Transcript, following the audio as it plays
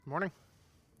Good morning.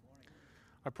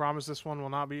 I promise this one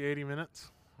will not be 80 minutes.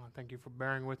 Thank you for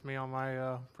bearing with me on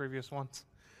my previous ones.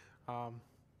 I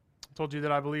told you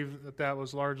that I believe that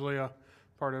was largely a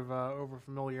part of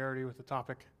over-familiarity with the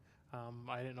topic.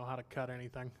 I didn't know how to cut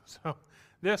anything. So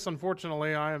this,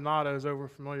 unfortunately, I am not as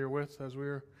over-familiar with, as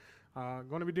we're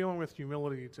going to be dealing with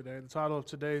humility today. The title of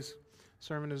today's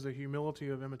sermon is The Humility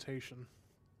of Imitation.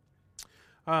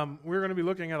 We're going to be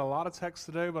looking at a lot of texts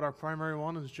today, but our primary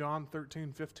one is John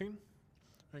 13:15.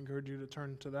 I encourage you to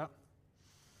turn to that.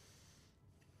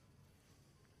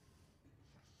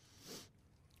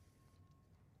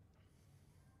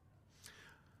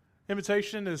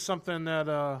 Imitation is something that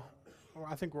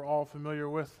I think we're all familiar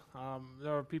with.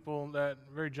 There are people that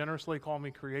very generously call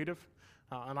me creative,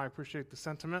 and I appreciate the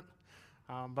sentiment,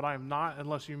 but I am not,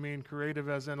 unless you mean creative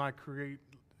as in I create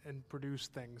and produce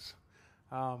things.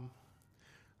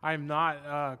 I am not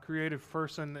a creative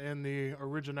person in the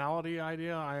originality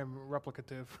idea. I am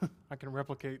replicative. I can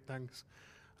replicate things.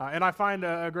 And I find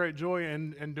a great joy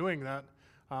in doing that.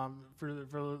 For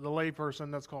the lay person,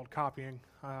 that's called copying.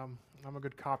 I'm a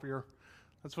good copier.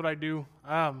 That's what I do.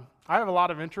 I have a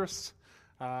lot of interests.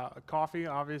 Coffee,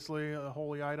 obviously, a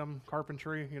holy item.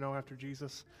 Carpentry, after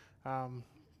Jesus.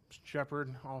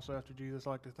 Shepherd, also after Jesus.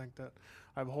 I like to think that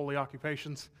I have holy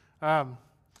occupations.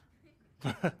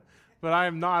 But I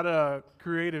am not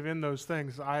creative in those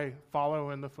things. I follow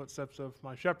in the footsteps of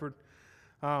my shepherd.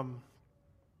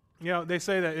 They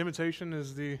say that imitation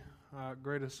is the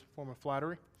greatest form of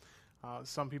flattery.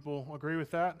 Some people agree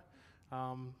with that.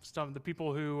 Some of the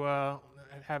people who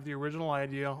have the original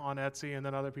idea on Etsy and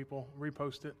then other people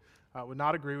repost it would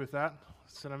not agree with that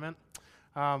sentiment.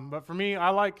 But for me, I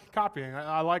like copying.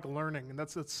 I like learning, and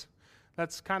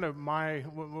that's kind of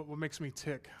what makes me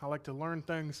tick. I like to learn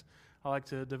things. I like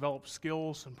to develop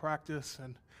skills and practice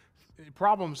and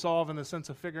problem solve in the sense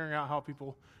of figuring out how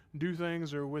people do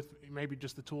things, or with maybe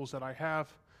just the tools that I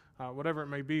have, whatever it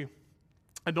may be.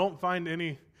 I don't find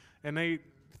any innate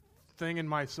thing in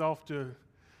myself to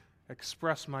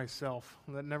express myself.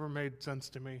 That never made sense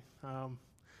to me. It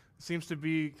seems to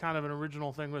be kind of an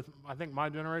original thing with, I think, my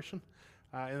generation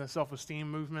in the self-esteem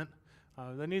movement.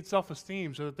 They need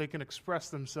self-esteem so that they can express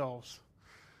themselves.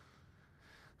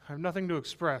 I have nothing to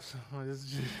express.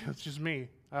 It's just me.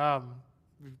 If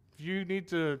you need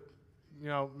to,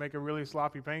 make a really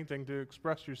sloppy painting to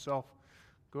express yourself,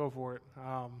 go for it.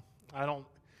 I don't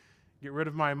get rid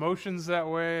of my emotions that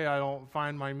way. I don't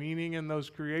find my meaning in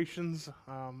those creations.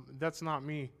 That's not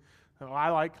me. I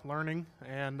like learning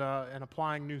and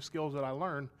applying new skills that I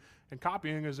learn, and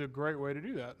copying is a great way to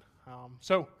do that.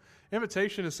 So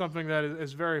imitation is something that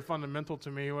is very fundamental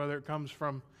to me, whether it comes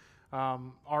from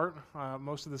art.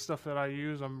 Most of the stuff that I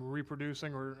use, I'm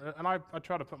reproducing, and I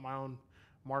try to put my own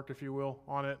mark, if you will,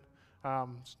 on it,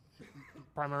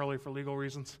 primarily for legal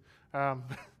reasons.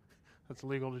 It's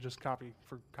illegal to just copy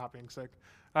for copying's sake.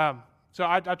 So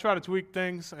I try to tweak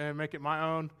things and make it my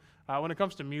own. When it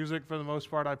comes to music, for the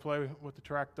most part, I play what the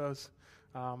track does.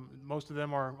 Most of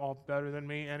them are all better than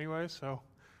me anyway,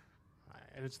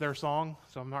 and it's their song,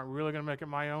 so I'm not really going to make it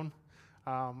my own.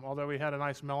 Although we had a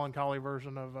nice melancholy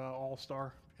version of All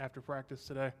Star after practice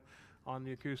today on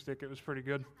the acoustic. It was pretty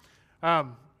good. I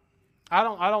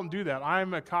don't do that.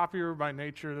 I'm a copier by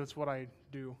nature. That's what I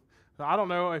do. Now, I don't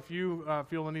know if you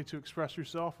feel the need to express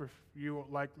yourself, or if you,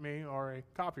 like me, are a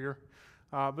copier.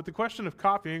 But the question of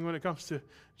copying when it comes to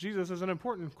Jesus is an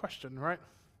important question, right?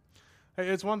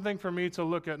 It's one thing for me to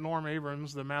look at Norm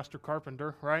Abrams, the master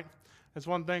carpenter, right? It's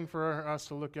one thing for us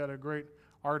to look at a great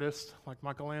artist like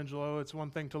Michelangelo. It's one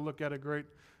thing to look at a great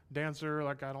dancer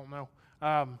like, I don't know,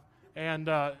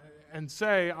 and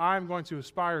say, I'm going to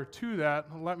aspire to that.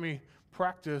 Let me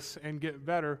practice and get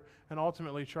better and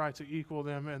ultimately try to equal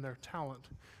them in their talent,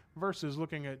 versus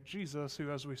looking at Jesus,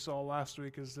 who, as we saw last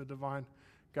week, is the divine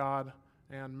God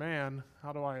and man.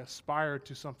 How do I aspire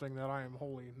to something that I am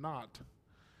wholly not?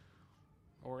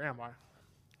 Or am I?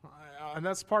 And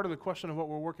that's part of the question of what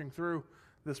we're working through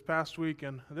this past week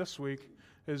and this week,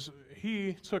 is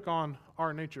he took on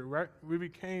our nature, right? We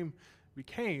became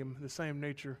the same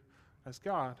nature as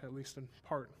God, at least in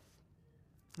part.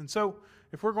 And so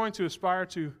if we're going to aspire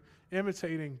to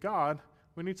imitating God,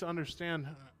 we need to understand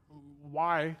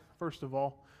why, first of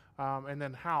all, and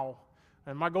then how.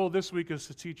 And my goal this week is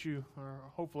to teach you, or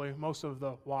hopefully, most of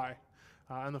the why.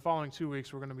 In the following 2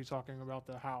 weeks, we're going to be talking about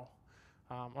the how.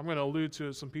 I'm going to allude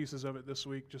to some pieces of it this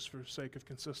week just for sake of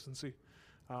consistency.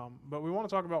 But we want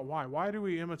to talk about why. Why do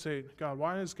we imitate God?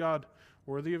 Why is God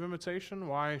worthy of imitation?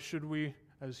 Why should we,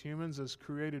 as humans, as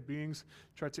created beings,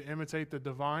 try to imitate the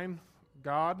divine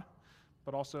God,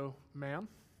 but also man?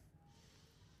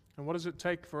 And what does it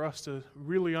take for us to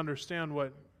really understand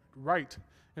what right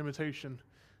imitation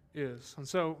is? And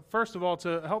so, first of all,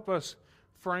 to help us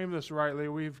frame this rightly,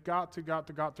 we've got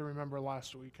to remember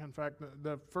last week. In fact,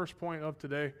 the first point of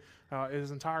today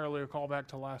is entirely a callback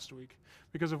to last week.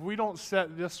 Because if we don't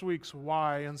set this week's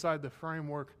why inside the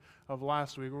framework of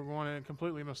last week, we're going to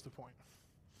completely miss the point.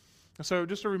 And so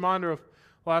just a reminder of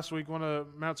last week, one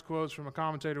of Matt's quotes from a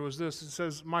commentator was this. It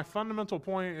says, "My fundamental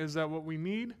point is that what we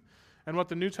need and what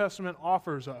the New Testament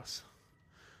offers us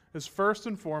is first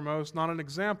and foremost not an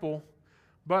example,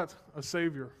 but a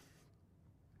Savior."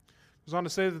 It goes on to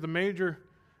say that the major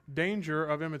danger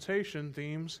of imitation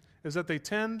themes is that they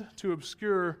tend to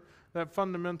obscure that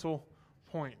fundamental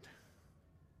point.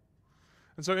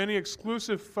 And so any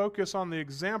exclusive focus on the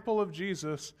example of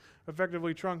Jesus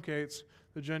effectively truncates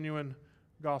the genuine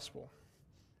gospel.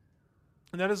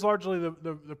 And that is largely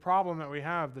the problem that we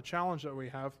have, the challenge that we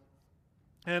have,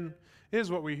 and is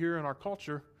what we hear in our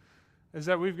culture, is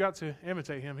that we've got to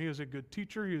imitate him. He is a good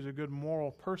teacher, he is a good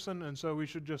moral person, and so we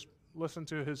should just listen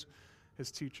to his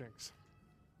teachings.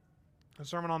 The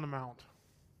Sermon on the Mount.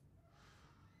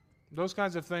 Those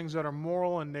kinds of things that are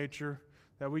moral in nature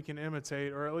that we can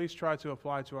imitate or at least try to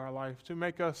apply to our life to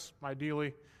make us,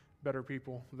 ideally, better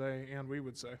people, they and we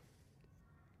would say.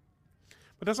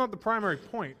 But that's not the primary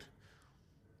point.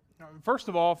 First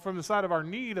of all, from the side of our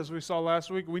need, as we saw last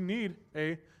week, we need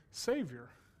a Savior.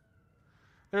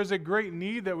 There's a great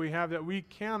need that we have that we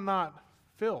cannot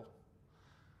fill.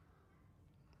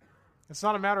 It's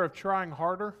not a matter of trying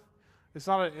harder. It's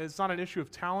not an issue of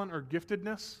talent or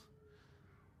giftedness.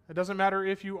 It doesn't matter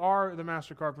if you are the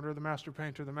master carpenter, the master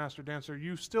painter, the master dancer.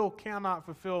 You still cannot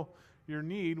fulfill your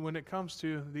need when it comes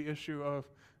to the issue of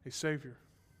a Savior.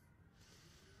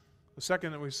 The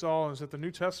second that we saw is that the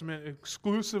New Testament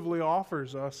exclusively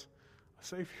offers us a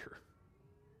Savior.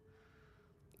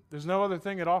 There's no other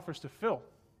thing it offers to fill.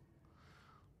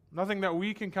 Nothing that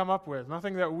we can come up with.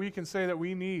 Nothing that we can say that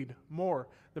we need more.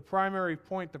 The primary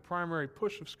point, the primary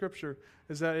push of Scripture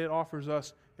is that it offers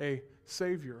us a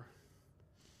Savior.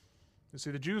 You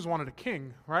see, the Jews wanted a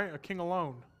king, right? A king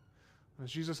alone.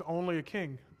 Is Jesus only a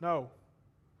king? No.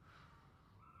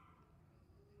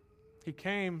 He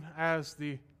came as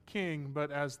the king,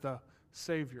 but as the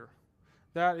Savior.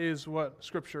 That is what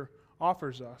Scripture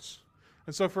offers us.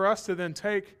 And so for us to then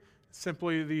take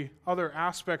simply the other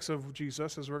aspects of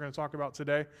Jesus, as we're going to talk about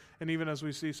today, and even as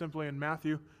we see simply in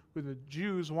Matthew, where the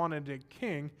Jews wanted a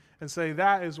king, and say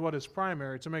that is what is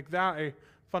primary, to make that a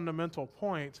fundamental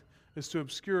point, is to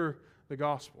obscure the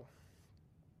gospel.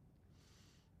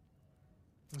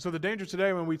 And so the danger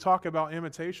today when we talk about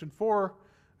imitation, for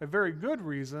a very good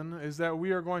reason, is that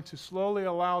we are going to slowly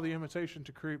allow the imitation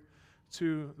to creep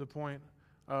to the point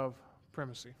of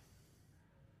primacy.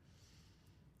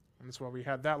 And that's why we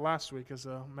had that last week as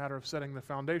a matter of setting the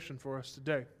foundation for us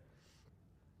today.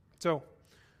 So,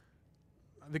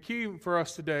 the key for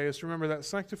us today is to remember that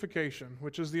sanctification,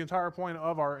 which is the entire point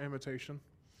of our imitation,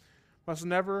 must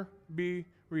never be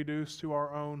reduced to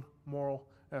our own moral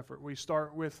effort. We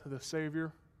start with the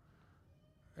Savior,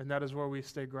 and that is where we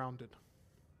stay grounded.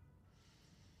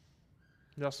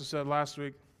 He also said last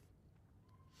week,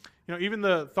 even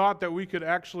the thought that we could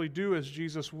actually do as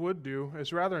Jesus would do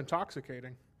is rather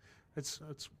intoxicating. It's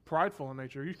prideful in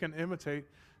nature. You can imitate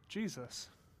Jesus.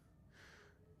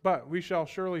 But we shall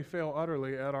surely fail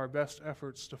utterly at our best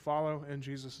efforts to follow in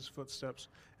Jesus' footsteps,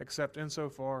 except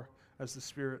insofar as the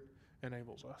Spirit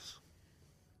enables us.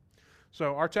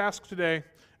 So our task today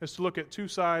is to look at two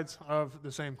sides of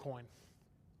the same coin.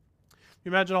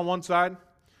 You imagine on one side,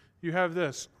 you have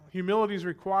this. Humility is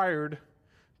required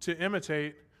to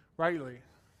imitate rightly.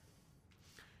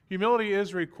 Humility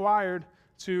is required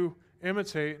to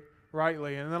imitate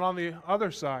rightly. And then on the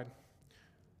other side,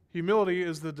 humility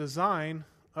is the design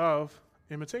of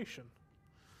imitation.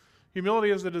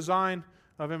 Humility is the design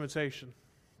of imitation.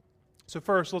 So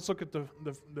first, let's look at the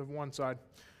one side.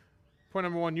 Point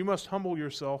number one, you must humble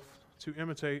yourself to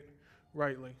imitate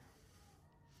rightly.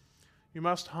 You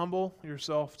must humble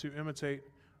yourself to imitate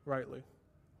rightly.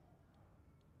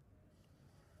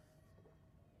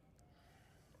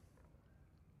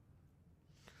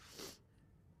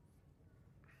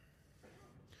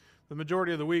 The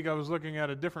majority of the week I was looking at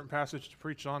a different passage to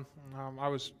preach on. I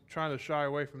was trying to shy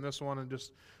away from this one and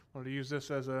just wanted to use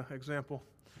this as an example.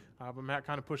 But Matt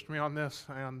kind of pushed me on this.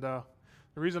 And the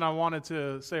reason I wanted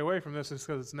to stay away from this is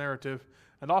because it's narrative.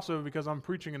 And also because I'm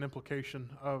preaching an implication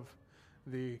of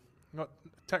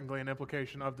technically an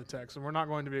implication of the text. And we're not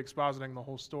going to be expositing the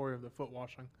whole story of the foot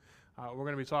washing. We're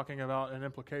going to be talking about an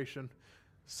implication.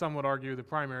 Some would argue the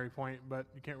primary point, but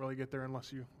you can't really get there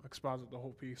unless you exposit the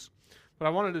whole piece. But I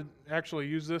wanted to actually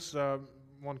use this,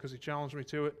 one, because he challenged me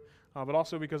to it, but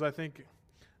also because I think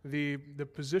the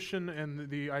position and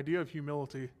the idea of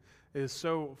humility is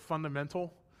so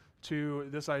fundamental to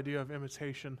this idea of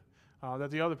imitation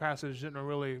that the other passage didn't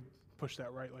really push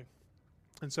that rightly.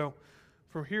 And so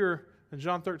from here, in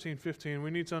John 13:15,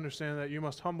 we need to understand that you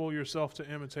must humble yourself to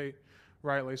imitate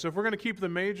rightly. So if we're going to keep the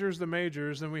majors,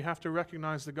 then we have to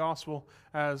recognize the gospel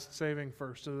as saving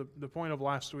first. So the point of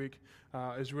last week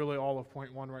is really all of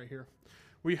point 1 right here.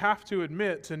 We have to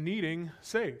admit to needing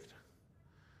saved.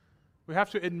 We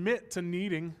have to admit to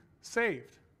needing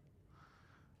saved.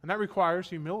 And that requires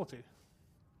humility.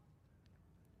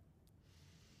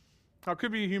 Now, it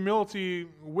could be humility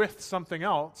with something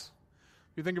else.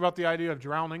 If you think about the idea of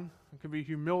drowning, it could be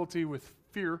humility with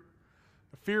fear.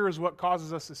 Fear is what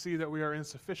causes us to see that we are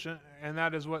insufficient, and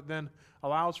that is what then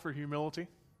allows for humility.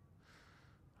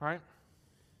 All right?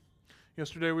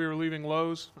 Yesterday we were leaving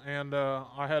Lowe's, and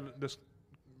I had this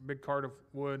big cart of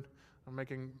wood. I'm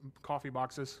making coffee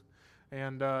boxes,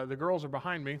 and the girls are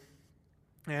behind me,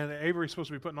 and Avery's supposed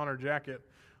to be putting on her jacket.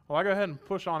 Well, I go ahead and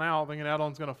push on out, thinking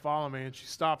Adeline's going to follow me, and she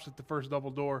stops at the first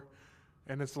double door,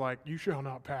 and it's like, "You shall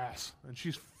not pass." And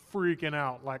she's freaking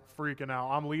out.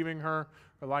 I'm leaving her.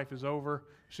 Her life is over.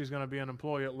 She's going to be an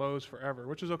employee at Lowe's forever,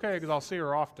 which is okay because I'll see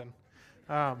her often.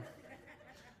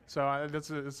 So it's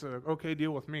an okay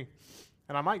deal with me.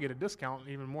 And I might get a discount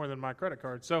even more than my credit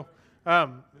card. So,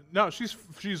 no,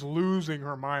 she's losing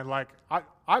her mind. Like,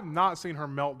 I've not seen her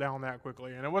melt down that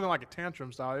quickly. And it wasn't like a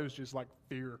tantrum style. It was just like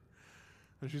fear.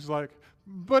 And she's like,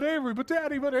 "But Avery, but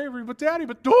Daddy, but Avery, but Daddy,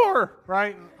 but door,"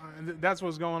 right? And that's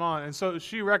what's going on. And so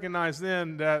she recognized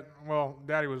then that, well,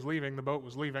 Daddy was leaving, the boat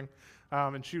was leaving,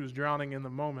 and she was drowning in the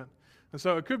moment. And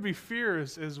so it could be fear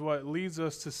is what leads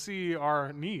us to see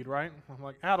our need, right? I'm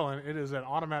like, "Adeline, it is an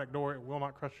automatic door. It will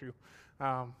not crush you.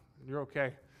 You're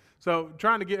okay." So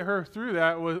trying to get her through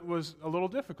that was a little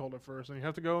difficult at first. And you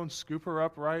have to go and scoop her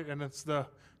up, right? And it's the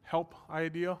help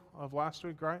idea of last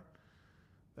week, right?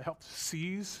 The help to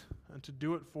seize and to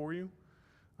do it for you.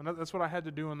 And that's what I had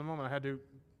to do in the moment. I had to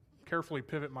carefully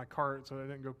pivot my cart so I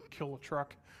didn't go kill a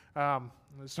truck.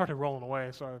 It started rolling away,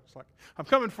 so I was like, "I'm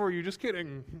coming for you. Just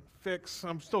kidding. Fix.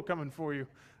 I'm still coming for you."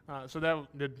 So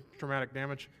that did traumatic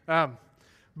damage.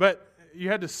 But you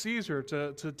had to seize her,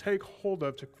 to take hold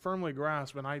of, to firmly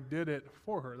grasp, and I did it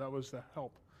for her. That was the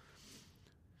help.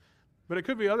 But it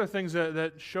could be other things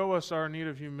that show us our need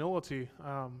of humility.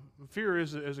 Fear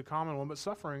is a common one, but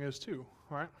suffering is too,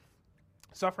 right?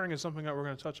 Suffering is something that we're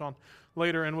going to touch on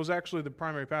later, and was actually the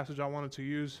primary passage I wanted to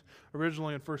use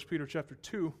originally in 1 Peter chapter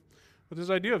 2. But this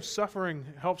idea of suffering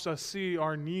helps us see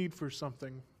our need for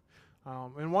something.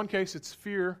 In one case, it's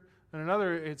fear, and in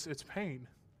another, it's pain.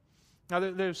 Now,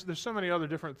 there's so many other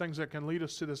different things that can lead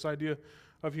us to this idea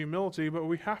of humility, but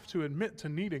we have to admit to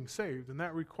needing saved, and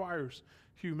that requires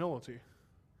humility.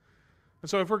 And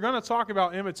so if we're going to talk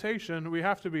about imitation, we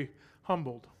have to be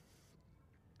humbled.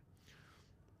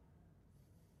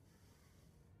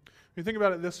 You think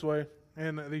about it this way,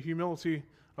 and the humility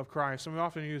of Christ, and we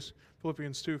often use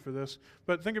Philippians 2 for this,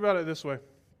 but think about it this way.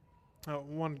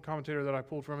 One commentator that I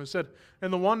pulled from, it said,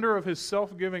 "In the wonder of his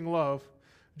self-giving love,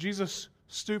 Jesus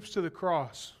stoops to the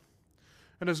cross.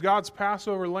 And as God's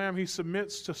Passover lamb, he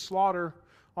submits to slaughter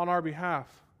on our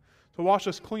behalf, to wash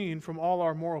us clean from all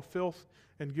our moral filth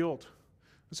and guilt."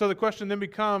 And so the question then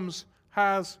becomes,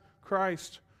 has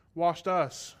Christ washed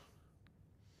us?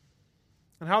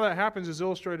 And how that happens is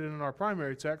illustrated in our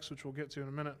primary text, which we'll get to in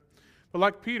a minute. But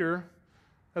like Peter,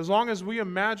 as long as we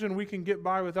imagine we can get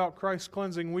by without Christ's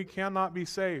cleansing, we cannot be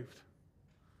saved.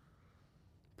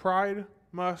 Pride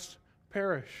must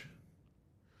perish.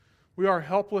 We are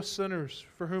helpless sinners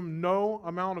for whom no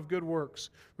amount of good works,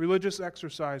 religious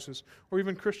exercises, or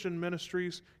even Christian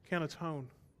ministries can atone.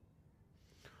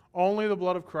 Only the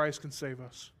blood of Christ can save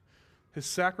us. His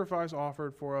sacrifice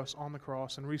offered for us on the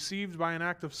cross and received by an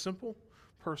act of simple,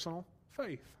 personal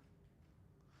faith.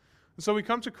 And so we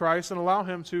come to Christ and allow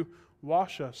him to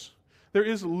wash us. There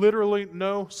is literally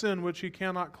no sin which he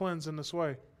cannot cleanse in this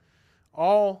way.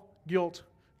 All guilt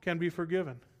can be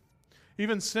forgiven.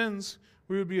 Even sins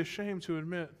we would be ashamed to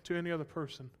admit to any other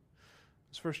person.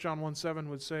 As 1 John 1:7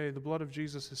 would say, the blood of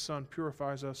Jesus, his Son,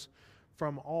 purifies us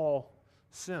from all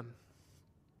sin.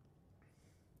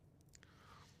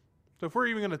 So if we're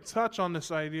even going to touch on this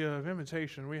idea of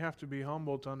imitation, we have to be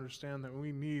humble to understand that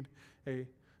we need a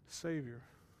Savior.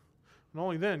 And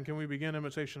only then can we begin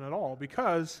imitation at all.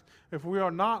 Because if we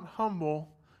are not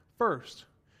humble first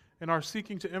in our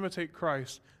seeking to imitate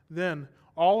Christ, then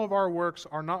all of our works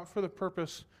are not for the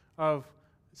purpose of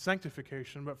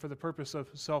sanctification, but for the purpose of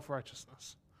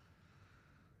self-righteousness.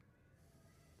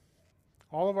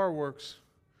 All of our works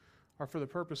are for the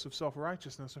purpose of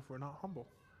self-righteousness if we're not humble.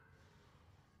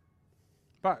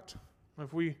 But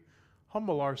if we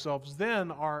humble ourselves,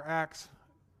 then our acts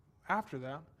after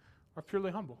that are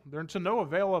purely humble. They're to no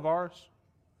avail of ours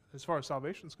as far as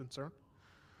salvation is concerned.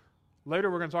 Later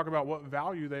we're going to talk about what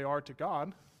value they are to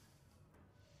God.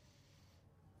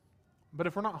 But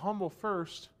if we're not humble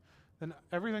first, then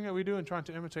everything that we do in trying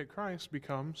to imitate Christ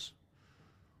becomes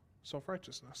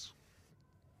self-righteousness.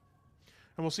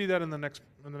 And we'll see that in the next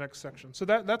section. So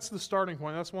that's the starting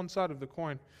point. That's one side of the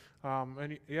coin.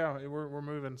 We're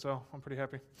moving, so I'm pretty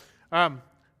happy.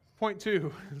 Point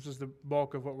 2, this is the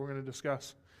bulk of what we're going to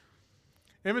discuss.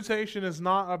 Imitation is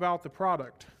not about the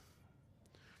product,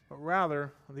 but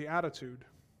rather the attitude.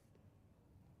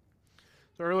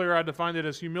 So earlier I defined it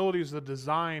as humility is the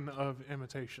design of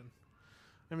imitation.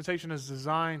 Imitation is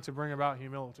designed to bring about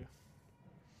humility.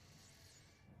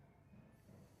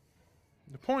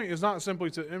 The point is not simply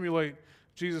to emulate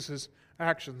Jesus'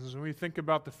 actions. When we think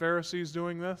about the Pharisees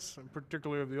doing this, and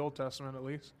particularly of the Old Testament at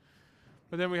least,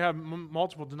 but then we have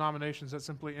multiple denominations that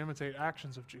simply imitate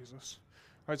actions of Jesus.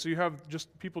 All right, so you have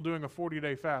just people doing a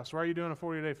 40-day fast. Why are you doing a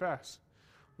 40-day fast?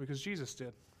 Because Jesus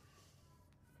did.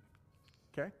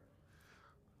 Okay?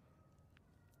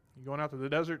 You going out to the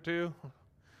desert too?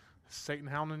 Satan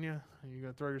hounding you? Are you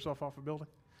going to throw yourself off a building?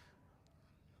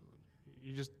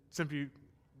 You just simply,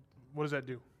 what does that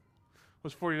do?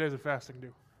 What's 40 days of fasting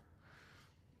do?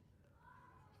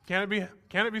 Can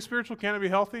it be spiritual? Can it be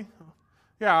healthy?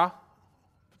 Yeah.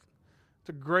 It's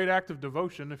a great act of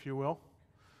devotion, if you will.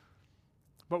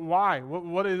 But why?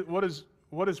 What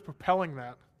is propelling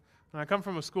that? And I come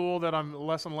from a school that I'm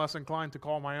less and less inclined to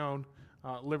call my own,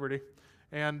 Liberty.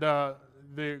 And the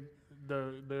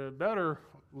better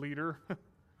leader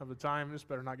of the time, this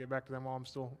better not get back to them while I'm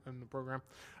still in the program,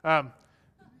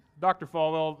 Dr.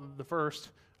 Falwell the first,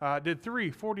 did 3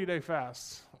 40-day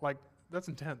fasts. Like, that's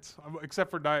intense,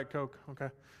 except for Diet Coke, okay?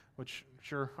 Which,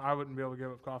 sure, I wouldn't be able to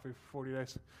give up coffee for 40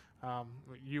 days.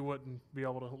 You wouldn't be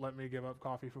able to let me give up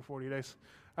coffee for 40 days.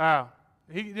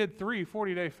 He did 3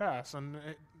 40-day fasts. And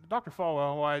Dr.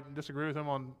 Falwell, I disagree with him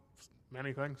on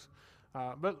many things,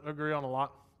 but agree on a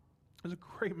lot. He's a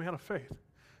great man of faith.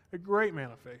 A great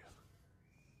man of faith.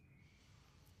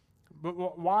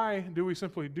 But why do we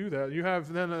simply do that? You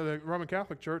have then the Roman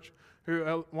Catholic Church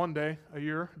who one day a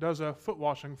year does a foot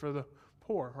washing for the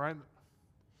poor, right?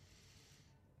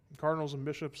 Cardinals and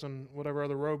bishops and whatever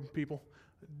other robe people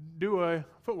do a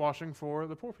foot washing for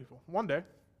the poor people one day,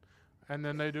 and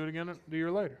then they do it again the year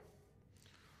later.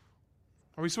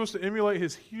 Are we supposed to emulate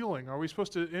his healing? Are we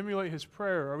supposed to emulate his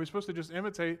prayer? Are we supposed to just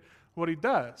imitate what he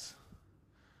does?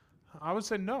 I would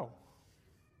say no.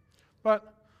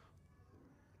 But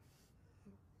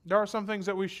there are some things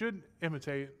that we should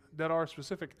imitate that are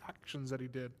specific actions that he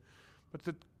did. But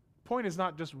the point is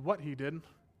not just what he did.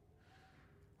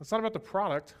 It's not about the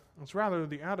product. It's rather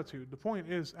the attitude. The point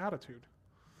is attitude.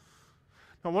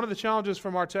 Now, one of the challenges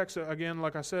from our text, again,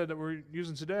 like I said, that we're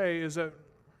using today is that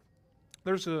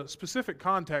there's a specific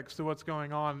context to what's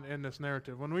going on in this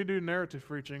narrative. When we do narrative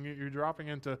preaching, you're dropping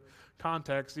into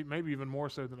context, maybe even more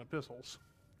so than epistles,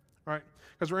 right?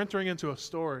 Because we're entering into a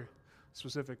story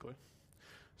specifically.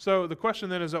 So the question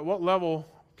then is, at what level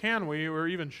can we, or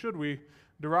even should we,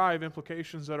 derive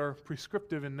implications that are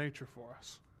prescriptive in nature for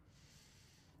us?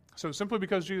 So simply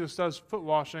because Jesus does foot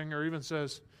washing, or even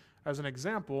says as an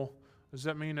example, does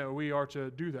that mean that we are to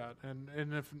do that? And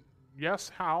if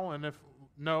yes, how? And if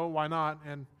no, why not?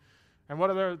 And what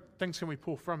other things can we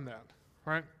pull from that,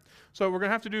 right? So we're going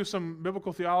to have to do some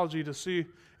biblical theology to see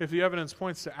if the evidence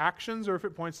points to actions or if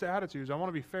it points to attitudes. I want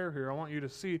to be fair here. I want you to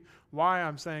see why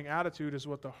I'm saying attitude is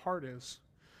what the heart is.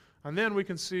 And then we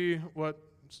can see what,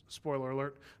 spoiler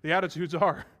alert, the attitudes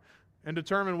are and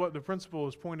determine what the principle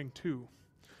is pointing to.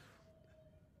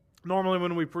 Normally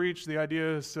when we preach, the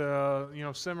idea is to,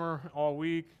 simmer all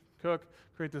week, cook,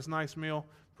 create this nice meal,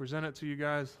 present it to you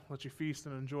guys, let you feast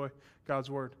and enjoy God's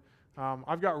Word.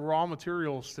 I've got raw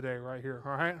materials today right here,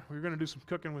 all right? We're going to do some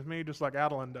cooking with me just like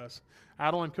Adeline does.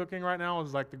 Adeline cooking right now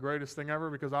is like the greatest thing ever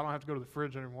because I don't have to go to the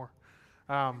fridge anymore.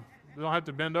 Don't have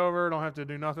to bend over, don't have to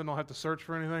do nothing, don't have to search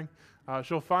for anything.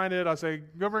 She'll find it. I say,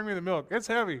 go bring me the milk. It's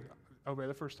heavy. Obey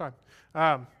the first time.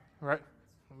 Right?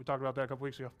 We talked about that a couple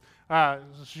weeks ago.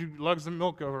 She lugs the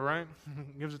milk over, right?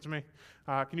 Gives it to me.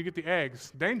 Can you get the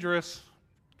eggs? Dangerous.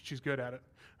 She's good at it.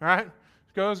 All right?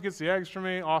 She goes, gets the eggs for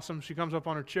me. Awesome. She comes up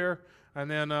on her chair. And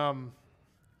then I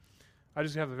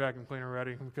just have the vacuum cleaner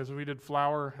ready because we did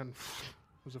flour and it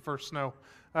was the first snow.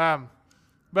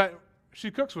 But she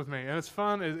cooks with me, and it's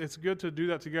fun. It's good to do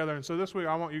that together. And so this week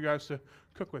I want you guys to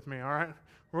cook with me, all right?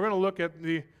 We're going to look at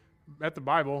the at the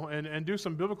Bible and do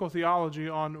some biblical theology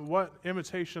on what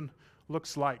imitation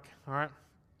looks like. All right?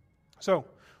 So,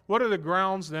 what are the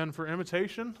grounds then for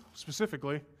imitation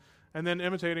specifically, and then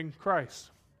imitating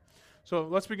Christ? So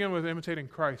let's begin with imitating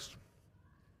Christ.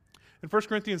 In 1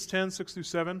 Corinthians 10, 6 through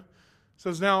 7, it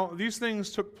says, "Now these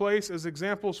things took place as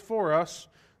examples for us,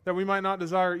 that we might not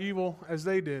desire evil as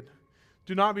they did.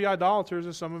 Do not be idolaters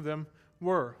as some of them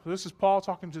were." So this is Paul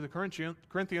talking to the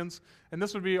Corinthians, and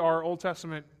this would be our Old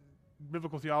Testament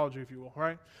biblical theology, if you will,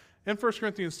 right? In 1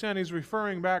 Corinthians 10, he's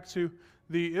referring back to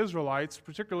the Israelites,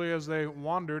 particularly as they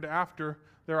wandered after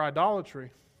their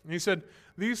idolatry. And he said,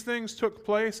 "These things took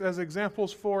place as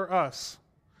examples for us,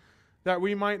 that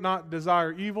we might not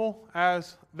desire evil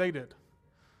as they did."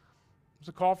 It's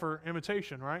a call for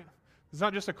imitation, right? It's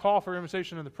not just a call for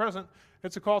imitation in the present,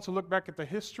 it's a call to look back at the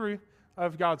history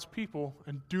of God's people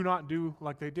and do not do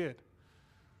like they did.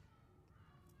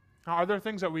 Now, are there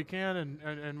things that we can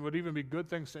and would even be good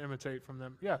things to imitate from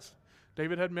them? Yes.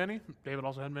 David had many. David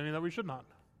also had many that we should not.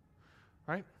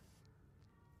 Right?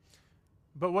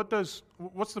 But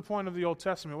what's the point of the Old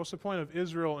Testament? What's the point of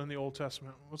Israel in the Old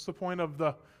Testament? What's the point of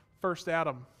the first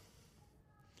Adam?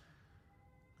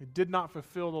 He did not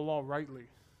fulfill the law rightly.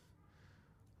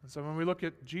 And so when we look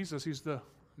at Jesus, he's the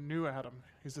new Adam.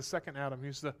 He's the second Adam.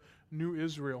 He's the new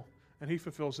Israel. And he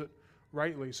fulfills it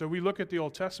rightly. So we look at the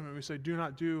Old Testament and we say, do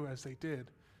not do as they did.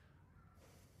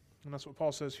 And that's what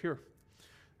Paul says here.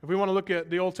 If we want to look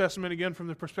at the Old Testament again from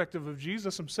the perspective of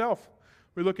Jesus himself,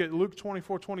 we look at Luke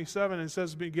 24:27, and it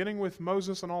says, "Beginning with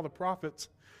Moses and all the prophets,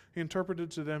 he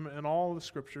interpreted to them in all the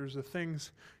scriptures the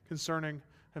things concerning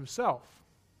himself."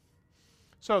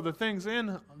 So the things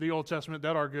in the Old Testament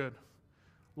that are good,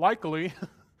 likely,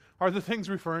 are the things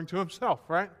referring to himself,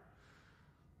 right?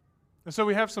 And so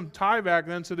we have some tie back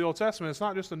then to the Old Testament. It's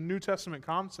not just a New Testament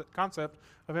concept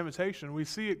of imitation. We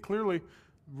see it clearly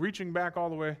reaching back all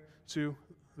the way to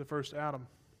the first Adam.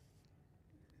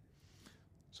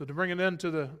 So to bring it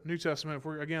into the New Testament, if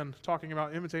we're again talking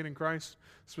about imitating Christ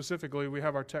specifically, we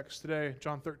have our text today,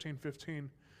 John 13:15.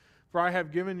 "For I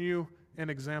have given you an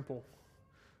example,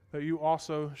 that you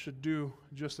also should do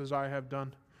just as I have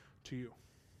done to you."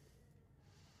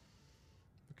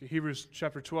 Okay, Hebrews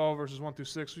chapter 12, verses 1 through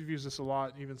 6. We've used this a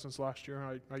lot, even since last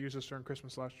year. I used this during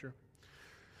Christmas last year.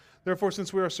 "Therefore,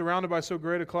 since we are surrounded by so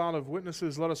great a cloud of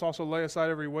witnesses, let us also lay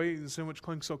aside every weight and sin which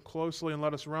clings so closely, and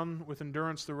let us run with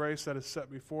endurance the race that is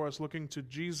set before us, looking to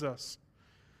Jesus,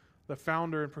 the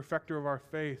founder and perfecter of our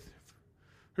faith,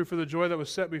 who for the joy that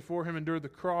was set before him endured the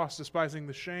cross, despising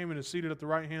the shame, and is seated at the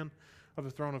right hand of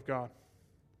the throne of God.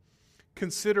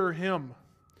 Consider him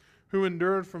who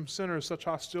endured from sinners such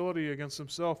hostility against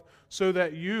himself, so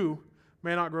that you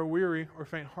may not grow weary or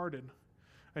faint-hearted.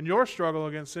 And your struggle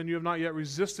against sin you have not yet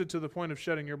resisted to the point of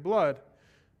shedding your blood.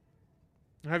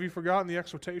 And have you forgotten the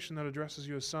exhortation that addresses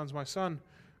you as sons? My son,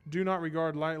 do not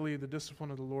regard lightly the discipline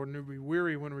of the Lord, nor be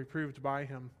weary when reproved by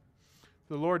him.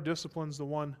 The Lord disciplines the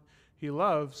one he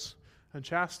loves and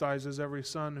chastises every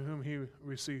son whom he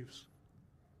receives."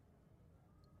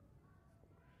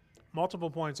 Multiple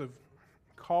points of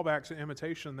callbacks to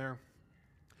imitation there.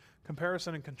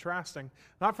 Comparison and contrasting,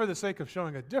 not for the sake of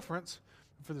showing a difference,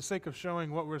 for the sake of showing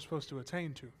what we're supposed to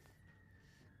attain to.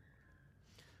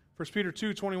 1 Peter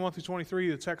 2:21 through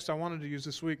 23, the text I wanted to use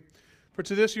this week. "For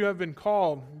to this you have been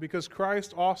called, because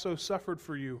Christ also suffered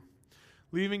for you,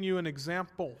 leaving you an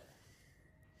example,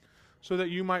 so that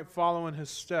you might follow in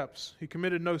his steps. He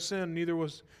committed no sin, neither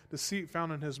was deceit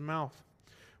found in his mouth.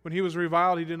 When he was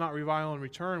reviled, he did not revile in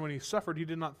return. When he suffered, he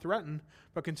did not threaten,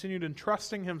 but continued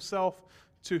entrusting himself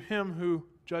to him who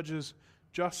judges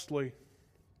justly."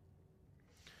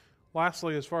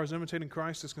 Lastly, as far as imitating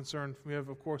Christ is concerned, we have,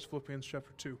 of course, Philippians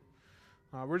chapter 2.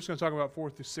 We're just going to talk about 4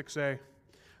 through 6a.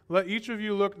 "Let each of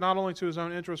you look not only to his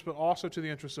own interest, but also to the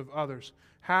interests of others.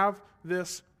 Have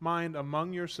this mind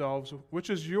among yourselves, which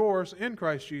is yours in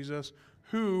Christ Jesus,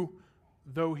 who,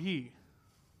 though he..."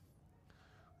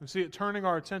 We see it turning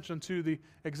our attention to the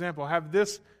example. Have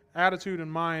this attitude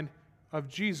in mind of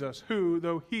Jesus, who,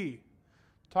 though he.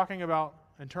 Talking about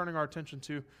and turning our attention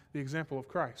to the example of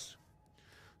Christ.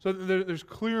 So there's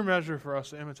clear measure for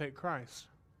us to imitate Christ.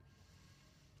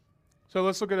 So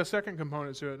let's look at a second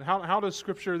component to it. How does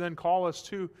Scripture then call us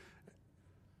to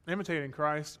imitating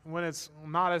Christ when it's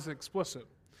not as explicit?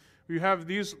 You have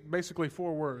these basically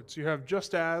 4 words. You have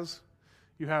just as,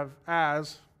 you have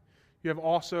as, you have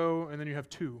also, and then you have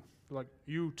to, like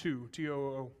you too,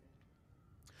 T-O-O.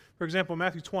 For example,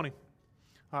 Matthew 20,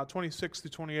 26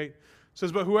 through 28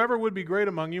 says, "But whoever would be great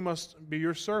among you must be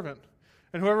your servant,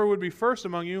 and whoever would be first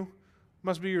among you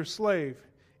must be your slave,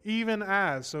 even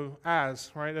as, so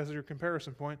as, right, as your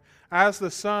comparison point, as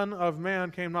the Son of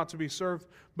Man came not to be served,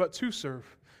 but to serve,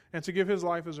 and to give his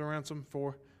life as a ransom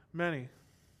for many.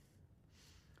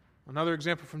 Another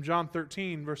example from John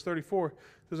 13, verse 34,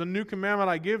 says, a new commandment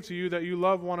I give to you, that you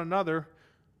love one another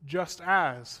just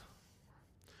as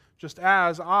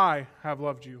I have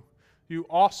loved you. You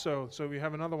also, so we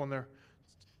have another one there,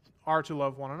 are to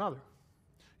love one another.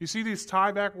 You see these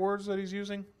tie-back words that he's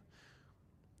using?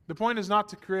 The point is not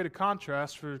to create a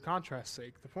contrast for contrast's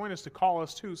sake. The point is to call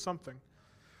us to something.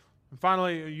 And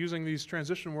finally, using these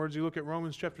transition words, you look at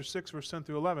Romans chapter 6, verse 10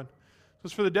 through 11. It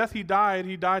says, for the death he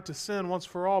died to sin once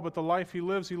for all, but the life he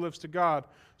lives to God.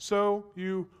 So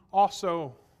you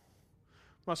also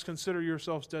must consider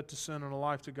yourselves dead to sin and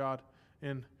alive to God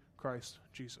in Christ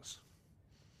Jesus.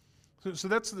 So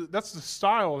that's the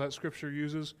style that Scripture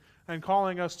uses, and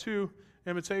calling us to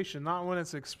imitation, not when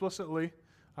it's explicitly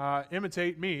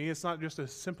imitate me. It's not just a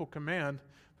simple command,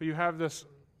 but you have this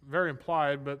very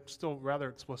implied, but still rather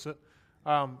explicit,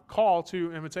 call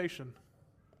to imitation.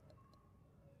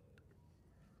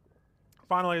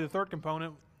 Finally, the third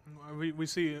component, we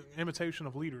see imitation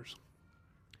of leaders.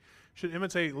 Should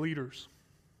imitate leaders.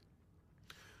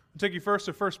 I'll take you first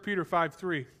to 1 Peter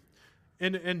 5:3.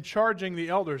 In charging the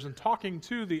elders and talking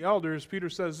to the elders, Peter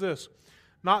says this,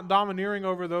 not domineering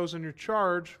over those in your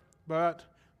charge, but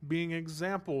being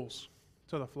examples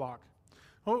to the flock.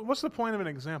 Well, what's the point of an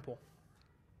example?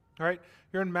 All right?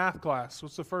 You're in math class.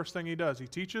 What's the first thing he does? He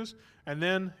teaches, and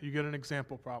then you get an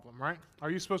example problem, right?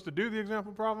 Are you supposed to do the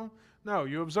example problem? No,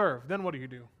 you observe. Then what do?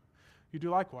 You do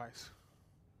likewise.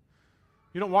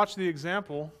 You don't watch the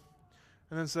example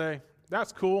and then say,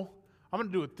 that's cool, I'm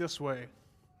going to do it this way.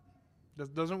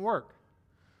 That doesn't work.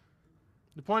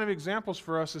 The point of examples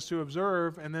for us is to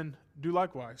observe and then do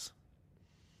likewise.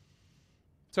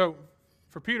 So,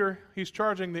 for Peter, he's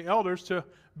charging the elders to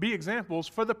be examples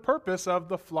for the purpose of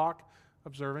the flock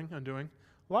observing and doing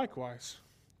likewise.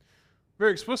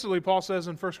 Very explicitly, Paul says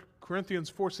in 1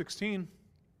 Corinthians 4:16,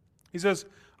 he says,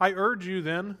 I urge you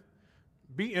then,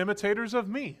 be imitators of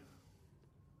me.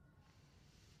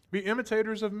 Be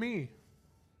imitators of me.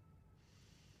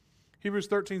 Hebrews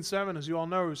 13:7, as you all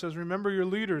know, says, remember your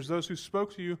leaders, those who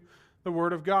spoke to you the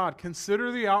word of God.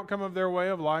 Consider the outcome of their way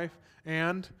of life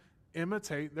and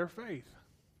imitate their faith.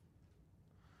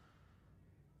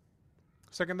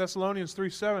 2 Thessalonians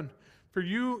 3:7, for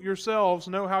you yourselves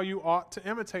know how you ought to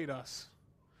imitate us,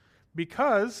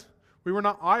 because we were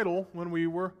not idle when we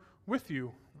were with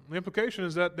you. The implication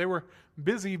is that they were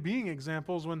busy being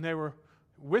examples when they were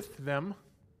with them,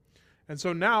 and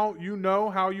so now you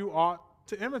know how you ought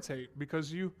to imitate,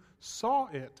 because you saw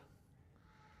it.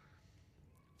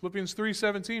 Philippians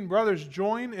 3:17, brothers,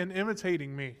 join in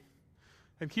imitating me,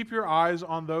 and keep your eyes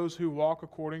on those who walk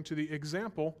according to the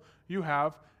example you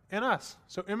have in us.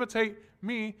 So imitate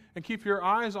me and keep your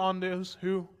eyes on those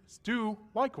who do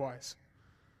likewise.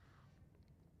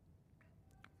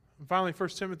 And finally, 1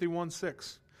 Timothy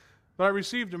 1:6, but I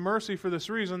received mercy for this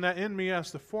reason, that in me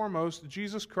as the foremost,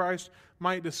 Jesus Christ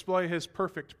might display his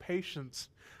perfect patience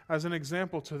as an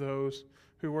example to those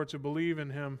who were to believe in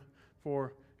him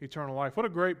for eternal life. What a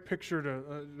great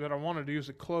picture that I wanted to use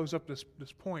to close up this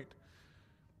point.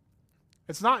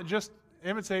 It's not just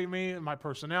imitate me and my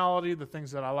personality, the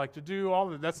things that I like to do, all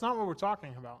that. That's not what we're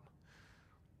talking about.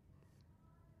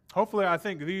 Hopefully, I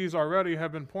think these already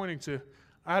have been pointing to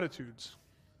attitudes,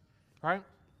 right?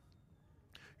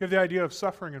 You have the idea of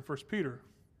suffering in 1 Peter.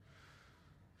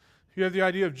 You have the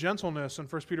idea of gentleness in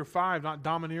 1 Peter 5, not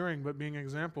domineering, but being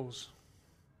examples.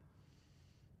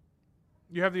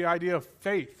 You have the idea of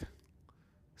faith,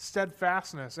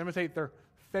 steadfastness, imitate their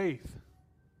faith.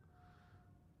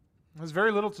 It has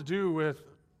very little to do with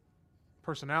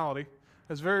personality. It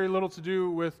has very little to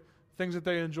do with things that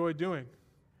they enjoy doing.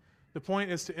 The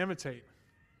point is to imitate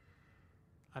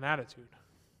an attitude.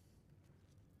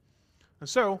 And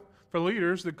so, for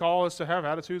leaders, the call is to have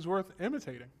attitudes worth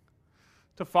imitating,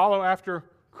 to follow after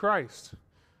Christ.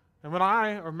 And when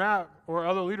I or Matt or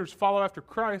other leaders follow after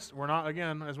Christ, we're not,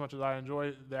 again, as much as I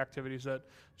enjoy the activities that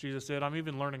Jesus did, I'm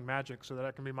even learning magic so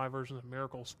that can be my version of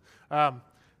miracles.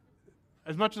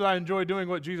 As much as I enjoy doing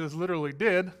what Jesus literally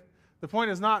did, the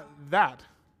point is not that.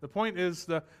 The point is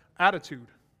the attitude.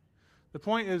 The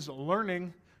point is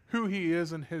learning who he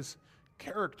is and his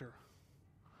character.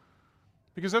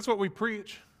 Because that's what we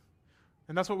preach,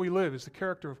 and that's what we live, is the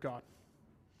character of God.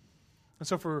 And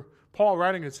so for Paul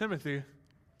writing to Timothy,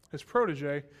 his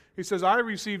protege, he says, I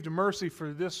received mercy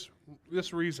for this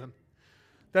reason,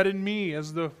 that in me,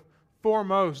 as the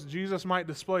foremost, Jesus might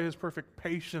display his perfect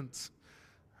patience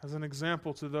as an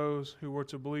example to those who were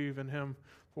to believe in him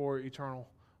for eternal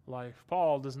life.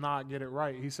 Paul does not get it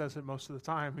right. He says it most of the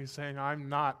time. He's saying, I'm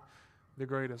not the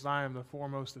greatest. I am the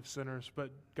foremost of sinners,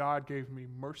 but God gave me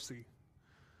mercy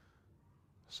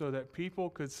so that people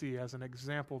could see as an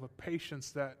example the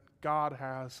patience that God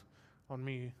has on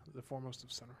me, the foremost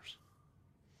of sinners.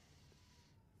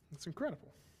 It's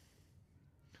incredible.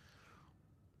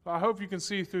 I hope you can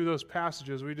see through those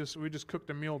passages. We just cooked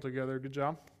a meal together. Good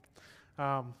job.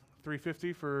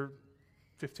 $3.50 for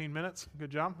 15 minutes. Good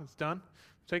job. It's done.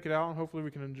 Take it out, and hopefully we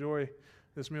can enjoy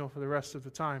this meal for the rest of the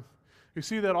time. You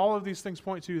see that all of these things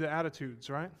point to the attitudes,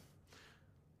 right?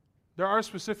 There are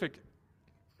specific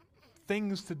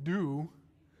things to do,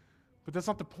 but that's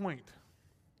not the point.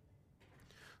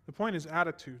 The point is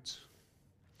attitudes.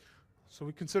 So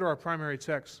we consider our primary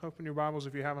text. Open your Bibles,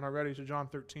 if you haven't already, to John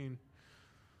 13.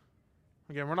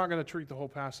 Again, we're not going to treat the whole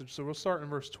passage, so we'll start in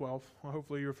verse 12.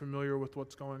 Hopefully you're familiar with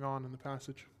what's going on in the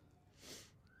passage.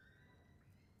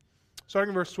 Starting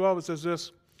in verse 12, it says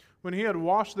this: When he had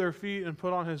washed their feet and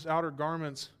put on his outer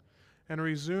garments and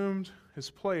resumed his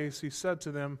place, he said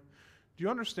to them, Do you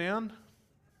understand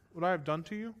what I have done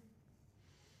to you?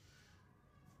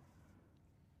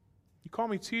 You call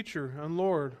me teacher and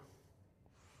Lord,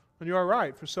 and you are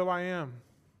right, for so I am.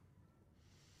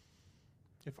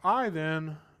 If I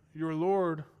then, your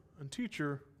Lord and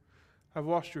teacher, have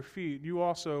washed your feet, you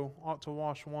also ought to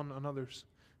wash one another's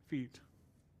feet.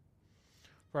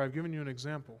 For I have given you an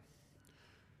example,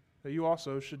 that you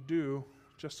also should do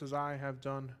just as I have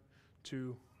done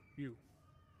to you.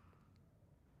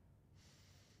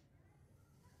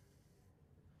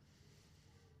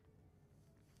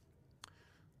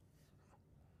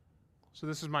 So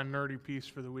this is my nerdy piece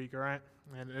for the week, all right?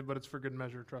 But it's for good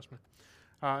measure, trust me.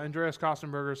 Andreas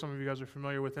Kostenberger, some of you guys are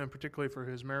familiar with him, particularly for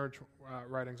his marriage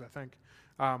writings, I think,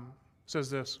 says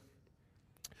this: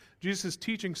 Jesus'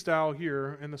 teaching style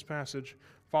here in this passage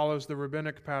follows the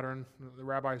rabbinic pattern, the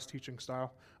rabbi's teaching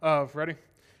style, of, ready?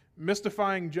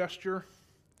 Mystifying gesture,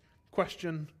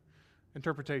 question,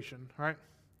 interpretation, right?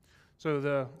 So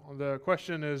the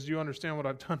question is, do you understand what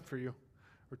I've done for you,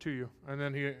 or to you? And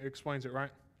then he explains it,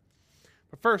 right?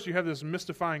 But first, you have this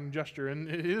mystifying gesture, and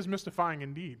it is mystifying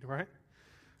indeed, right?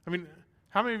 I mean,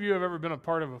 how many of you have ever been a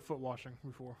part of a foot washing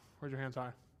before? Raise your hands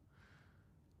high.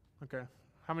 Okay.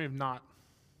 How many have not?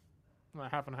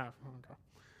 Half and half. Okay.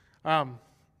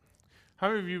 How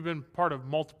many of you have been part of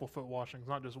multiple foot washings,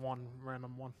 not just one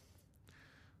random one?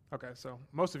 Okay, so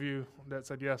most of you that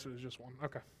said yes, it was just one.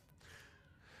 Okay.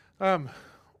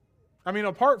 I mean,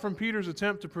 apart from Peter's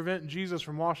attempt to prevent Jesus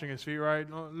from washing his feet, right?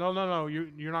 No,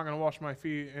 you're not going to wash my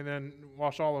feet and then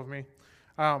wash all of me.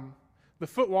 The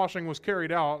foot washing was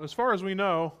carried out, as far as we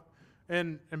know,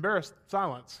 in embarrassed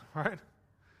silence, right?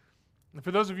 And for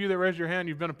those of you that raised your hand,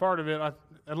 you've been a part of it,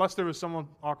 unless there was someone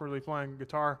awkwardly playing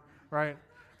guitar, right?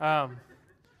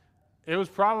 It was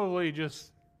probably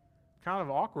just kind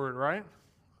of awkward, right?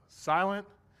 Silent.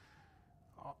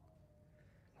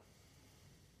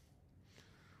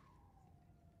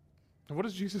 And what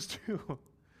does Jesus do?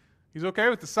 He's okay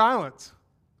with the silence.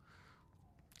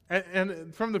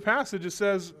 And from the passage, it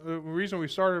says, the reason we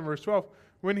started in verse 12,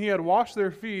 when he had washed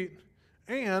their feet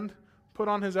and put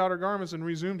on his outer garments and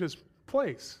resumed his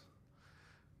place.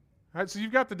 All right, so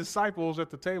you've got the disciples at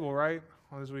the table, right?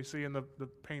 As we see in the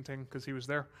painting, because he was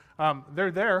there.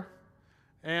 They're there,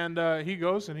 and he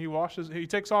goes and he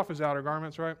takes off his outer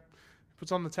garments, right?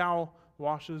 Puts on the towel,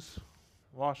 washes.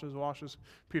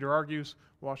 Peter argues,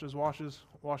 washes.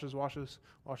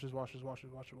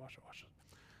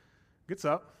 Gets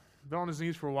up, been on his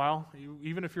knees for a while.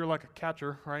 Even if you're like a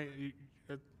catcher, right?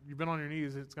 You've been on your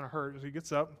knees, it's going to hurt. So he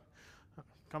gets up,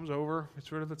 comes over, gets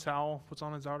rid of the towel, puts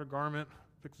on his outer garment,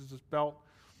 fixes his belt,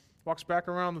 walks back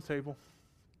around the table,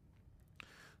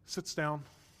 sits down,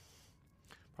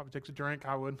 probably takes a drink.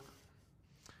 I would. Do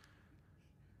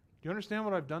you understand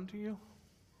what I've done to you?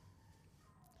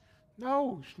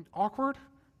 No, awkward.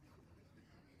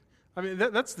 I mean,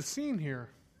 that's the scene here.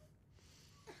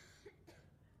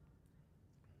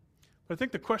 But I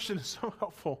think the question is so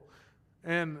helpful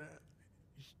and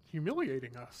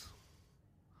humiliating us.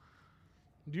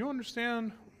 Do you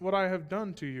understand what I have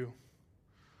done to you?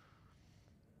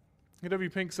 A.W.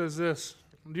 Pink says this: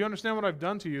 do you understand what I've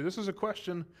done to you? This is a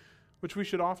question which we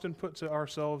should often put to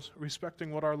ourselves,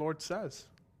 respecting what our Lord says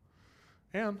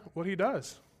and what he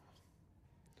does.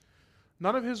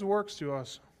 None of his works to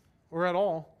us, or at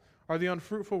all, are the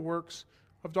unfruitful works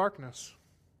of darkness.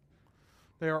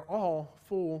 They are all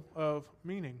full of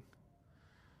meaning.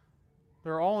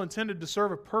 They're all intended to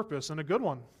serve a purpose, and a good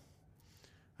one.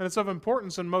 And it's of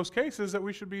importance in most cases that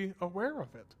we should be aware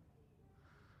of it.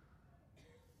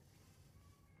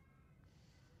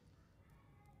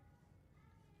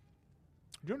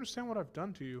 Do you understand what I've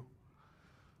done to you?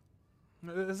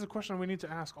 This is a question we need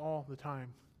to ask all the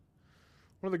time.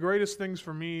 One of the greatest things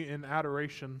for me in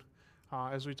adoration,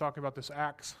 as we talk about this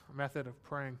Acts method of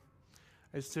praying,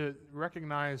 is to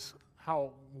recognize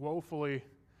how woefully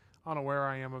unaware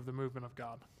I am of the movement of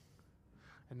God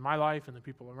in my life and the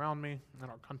people around me, in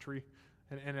our country,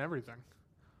 and everything.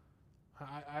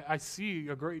 I see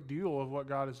a great deal of what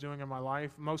God is doing in my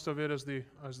life. Most of it, as the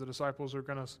disciples are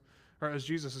going to, or as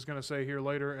Jesus is going to say here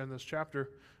later in this chapter,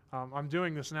 I'm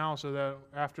doing this now so that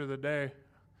after the day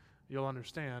you'll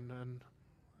understand.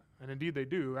 And indeed they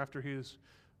do. After he is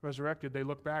resurrected, they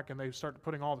look back and they start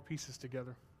putting all the pieces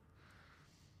together.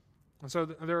 And so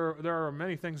there are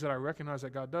many things that I recognize that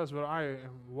God does, but I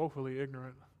am woefully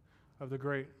ignorant of the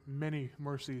great many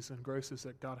mercies and graces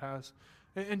that God has.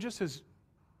 And just his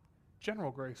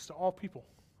general grace to all people,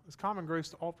 his common grace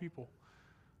to all people,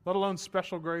 let alone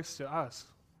special grace to us,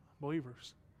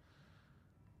 believers.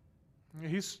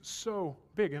 He's so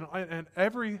big, and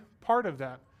every part of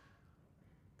that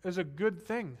is a good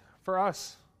thing for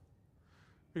us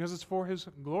because it's for his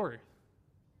glory.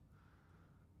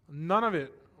 None of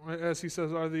it, as he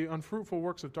says, are the unfruitful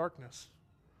works of darkness.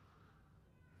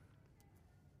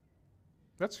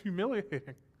 That's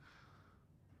humiliating.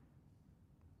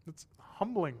 That's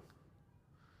humbling.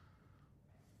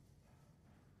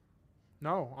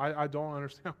 No, I don't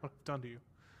understand what I've done to you.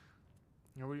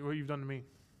 You know, what you've done to me.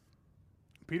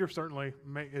 Peter certainly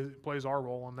plays our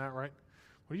role in that, right?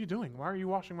 What are you doing? Why are you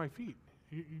washing my feet?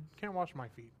 You can't wash my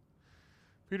feet.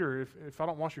 Peter, if I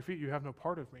don't wash your feet, you have no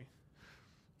part of me.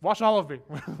 Wash all of me.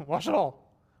 Wash it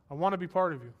all. I want to be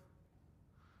part of you.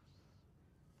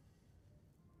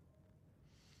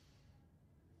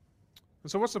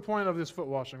 And so what's the point of this foot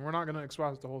washing? We're not going to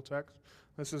exposit the whole text.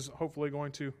 This is hopefully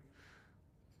going to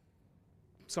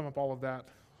sum up all of that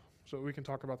so that we can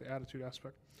talk about the attitude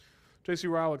aspect. J.C.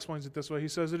 Ryle explains it this way. He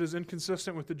says, it is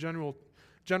inconsistent with the general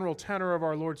tenor of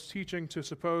our Lord's teaching to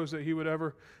suppose that he would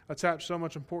ever attach so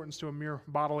much importance to a mere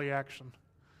bodily action.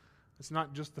 It's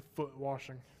not just the foot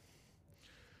washing.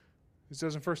 He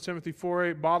says in 1 Timothy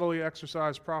 4:8, bodily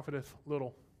exercise profiteth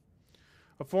little.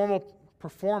 A formal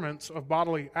performance of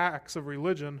bodily acts of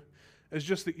religion is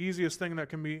just the easiest thing that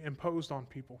can be imposed on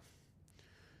people.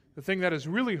 The thing that is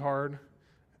really hard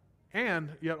and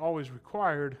yet always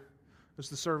required is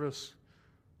the service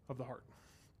of the heart.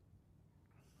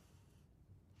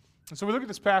 And so we look at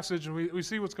this passage and we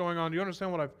see what's going on. Do you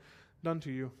understand what I've done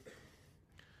to you?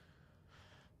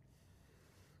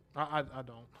 I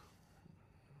don't.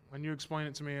 And you explain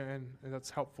it to me, and that's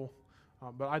helpful.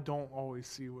 But I don't always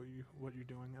see what you're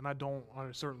doing, and I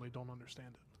certainly don't understand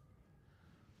it.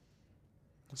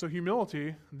 And so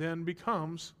humility then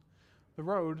becomes the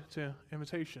road to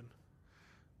imitation.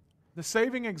 The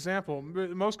saving example,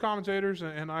 most commentators,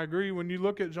 and I agree, when you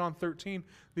look at John 13,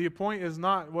 the point is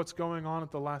not what's going on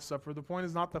at the Last Supper. The point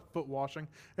is not the foot washing.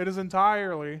 It is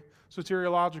entirely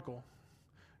soteriological.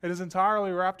 It is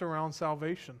entirely wrapped around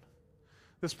salvation.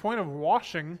 This point of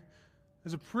washing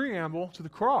is a preamble to the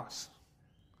cross.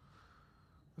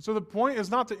 And so the point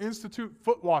is not to institute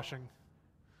foot washing.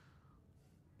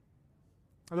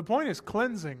 The point is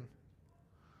cleansing.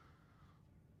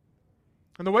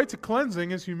 And the way to cleansing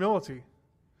is humility.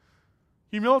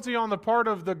 Humility on the part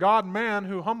of the God-man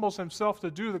who humbles himself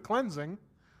to do the cleansing,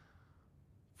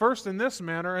 first in this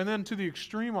manner, and then to the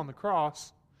extreme on the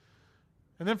cross,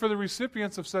 and then for the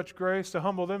recipients of such grace to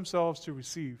humble themselves to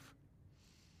receive.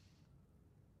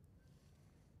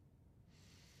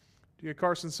 D.A.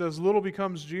 Carson says, little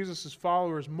becomes Jesus'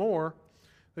 followers more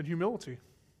than humility.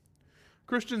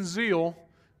 Christian zeal,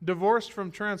 divorced from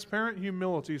transparent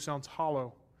humility, sounds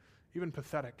hollow, even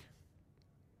pathetic.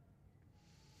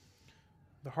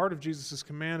 The heart of Jesus'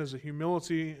 command is a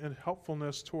humility and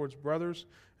helpfulness towards brothers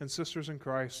and sisters in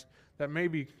Christ that may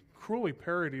be cruelly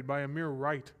parodied by a mere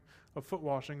rite of foot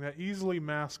washing that easily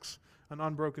masks an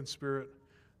unbroken spirit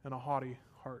and a haughty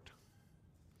heart.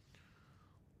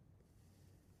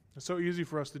 It's so easy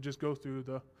for us to just go through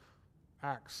the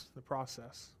acts, the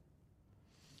process.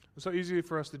 It's so easy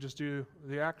for us to just do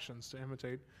the actions, to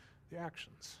imitate the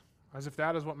actions, as if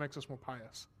that is what makes us more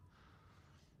pious.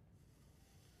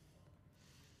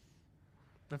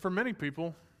 And for many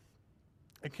people,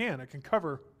 it can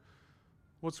cover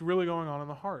what's really going on in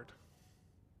the heart.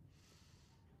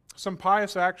 Some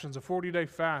pious actions, a 40-day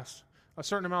fast, a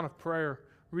certain amount of prayer,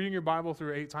 reading your Bible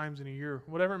through 8 times in a year,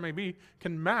 whatever it may be,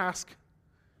 can mask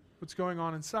what's going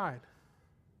on inside.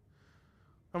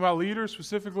 And while leaders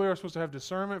specifically are supposed to have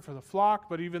discernment for the flock,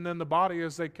 but even then the body,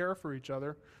 as they care for each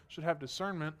other, should have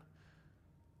discernment.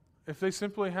 If they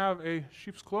simply have a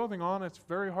sheep's clothing on, it's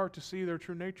very hard to see their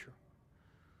true nature.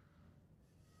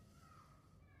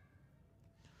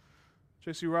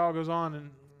 J.C. Ryle goes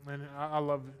on, and I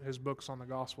love his books on the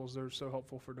Gospels. They're so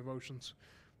helpful for devotions.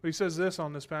 But he says this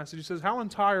on this passage. He says, how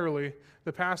entirely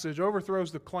the passage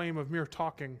overthrows the claim of mere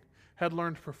talking,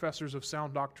 had-learned professors of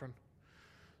sound doctrine.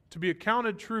 To be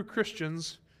accounted true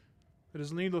Christians, it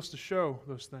is needless to show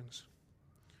those things.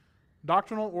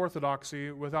 Doctrinal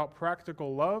orthodoxy without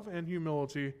practical love and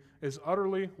humility is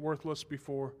utterly worthless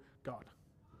before God.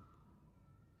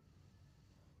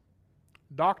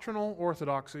 Doctrinal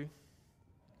orthodoxy,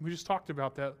 we just talked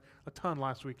about that a ton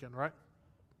last weekend, right?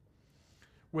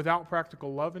 Without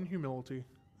practical love and humility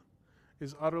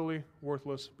is utterly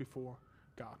worthless before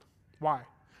God. Why?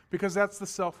 Because that's the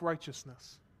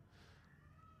self-righteousness.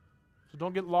 So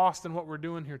don't get lost in what we're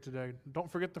doing here today. Don't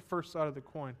forget the first side of the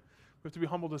coin. We have to be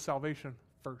humble to salvation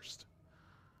first.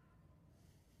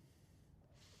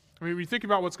 I mean, when you think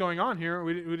about what's going on here,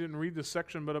 we didn't read this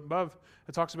section, but above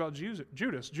it talks about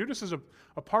Judas. Judas is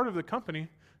a part of the company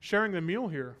sharing the meal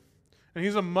here. And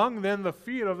he's among then the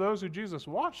feet of those who Jesus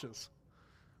washes.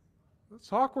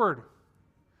 That's awkward.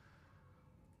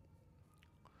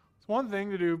 It's one thing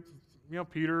to do,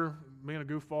 Peter being a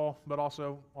goofball, but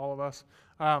also all of us.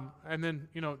 And then,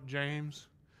 James,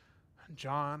 and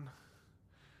John,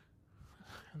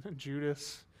 and then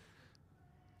Judas,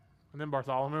 and then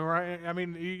Bartholomew, right? I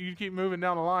mean, you keep moving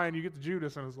down the line, you get to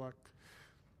Judas, and it's like,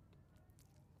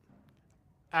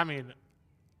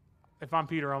 if I'm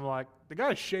Peter, I'm like, the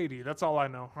guy's shady. That's all I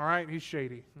know, all right? He's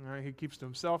shady. All right? He keeps to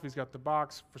himself. He's got the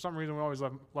box. For some reason, we always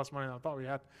have less money than I thought we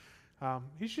had.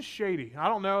 He's just shady. I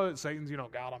don't know that Satan's,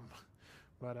 got him.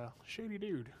 But shady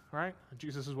dude, right? And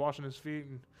Jesus is washing his feet,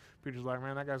 and Peter's like,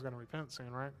 man, that guy's going to repent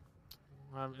soon, right?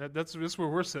 That's where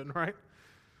we're sitting, right?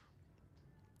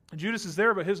 Judas is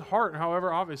there, but his heart,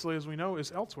 however, obviously, as we know,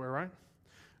 is elsewhere, right?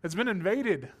 It's been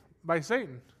invaded by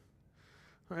Satan.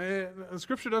 The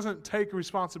Scripture doesn't take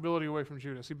responsibility away from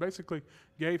Judas. He basically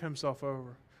gave himself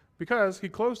over because he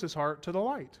closed his heart to the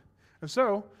light. And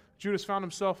so, Judas found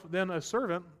himself then a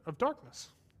servant of darkness.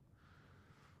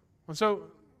 And so,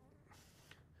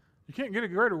 you can't get a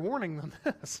greater warning than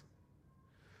this.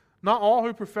 Not all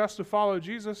who profess to follow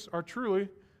Jesus are truly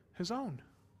his own.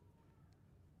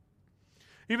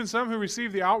 Even some who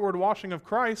receive the outward washing of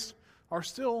Christ are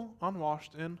still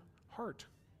unwashed in heart.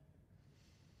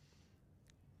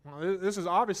 Well, this is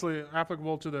obviously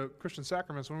applicable to the Christian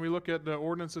sacraments. When we look at the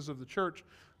ordinances of the church,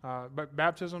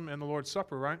 baptism and the Lord's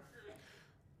Supper, right?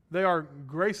 They are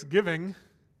grace-giving,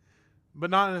 but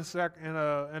not in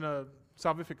a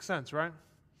salvific sense, right?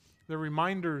 They're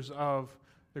reminders of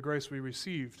the grace we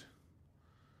received.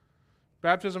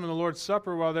 Baptism and the Lord's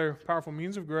Supper, while they're powerful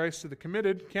means of grace to the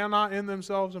committed, cannot in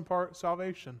themselves impart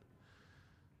salvation.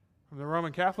 From the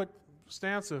Roman Catholic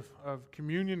stance of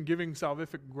communion giving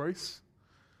salvific grace,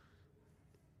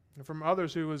 and from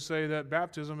others who would say that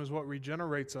baptism is what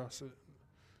regenerates us.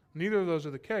 Neither of those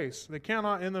are the case. They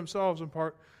cannot in themselves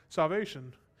impart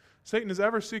salvation. Satan is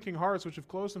ever seeking hearts which have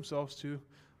closed themselves to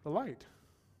the light.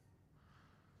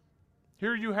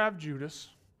 Here you have Judas,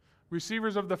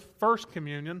 receivers of the first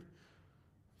communion,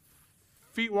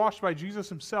 feet washed by Jesus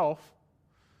himself,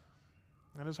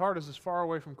 and his heart is as far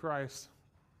away from Christ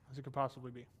as it could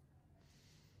possibly be.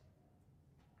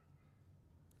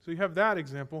 So you have that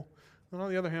example. And on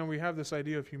the other hand, we have this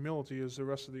idea of humility as the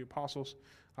rest of the apostles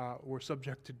were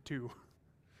subjected to.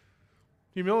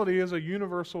 Humility is a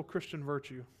universal Christian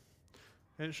virtue,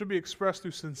 and it should be expressed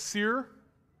through sincere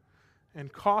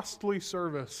and costly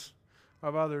service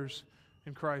of others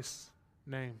in Christ's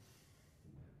name.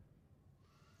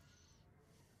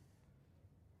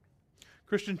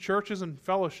 Christian churches and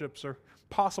fellowships are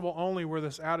possible only where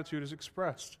this attitude is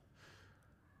expressed.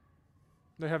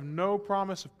 They have no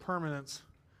promise of permanence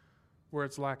where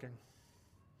it's lacking.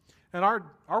 And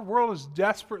our world is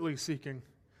desperately seeking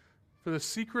for the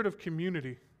secret of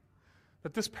community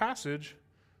that this passage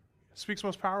speaks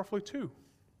most powerfully to.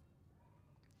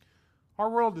 Our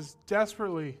world is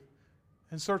desperately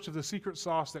in search of the secret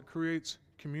sauce that creates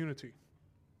community.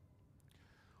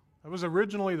 That was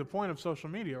originally the point of social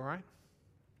media, right?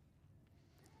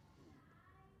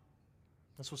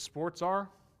 That's what sports are.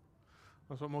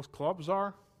 That's what most clubs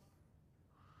are.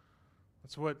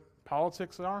 That's what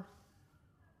politics are.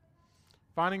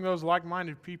 Finding those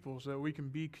like-minded people so that we can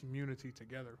be community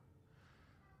together.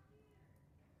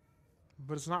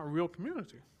 But it's not real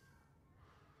community.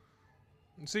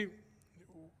 And see,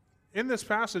 in this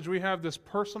passage we have this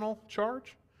personal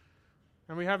charge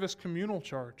and we have this communal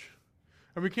charge.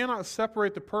 And we cannot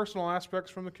separate the personal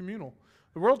aspects from the communal.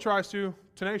 The world tries to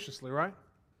tenaciously, right?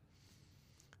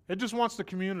 It just wants the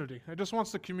community. It just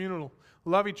wants the communal.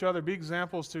 Love each other, be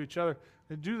examples to each other.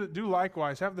 And do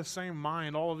likewise, have the same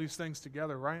mind, all of these things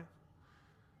together, right?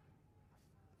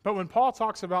 But when Paul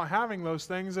talks about having those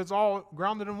things, it's all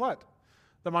grounded in what?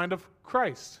 The mind of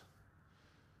Christ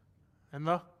and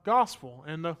the gospel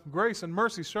and the grace and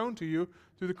mercy shown to you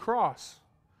through the cross.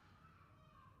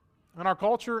 And our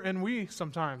culture and we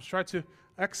sometimes try to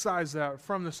excise that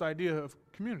from this idea of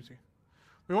community.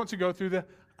 We want to go through the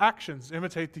actions,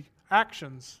 imitate the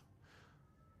actions,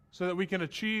 so that we can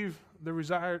achieve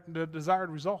the desired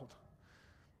result.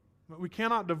 But we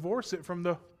cannot divorce it from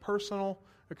the personal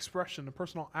expression, the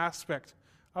personal aspect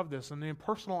of this. And the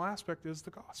personal aspect is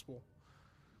the gospel.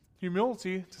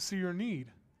 Humility to see your need.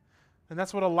 And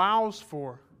that's what allows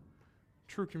for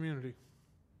true community.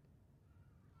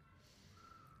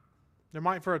 There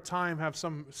might for a time have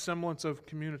some semblance of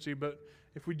community, but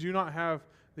if we do not have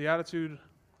the attitude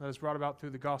that is brought about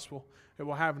through the gospel, it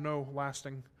will have no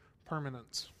lasting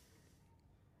permanence.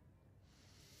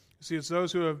 You see, it's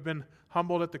those who have been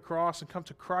humbled at the cross and come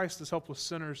to Christ as helpless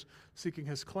sinners seeking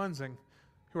His cleansing,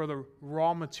 who are the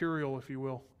raw material, if you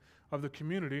will, of the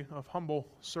community of humble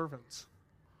servants.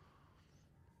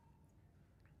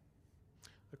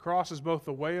 The cross is both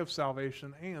the way of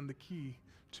salvation and the key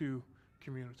to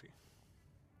community.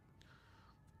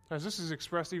 As this is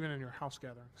expressed even in your house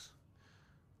gatherings.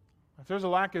 If there's a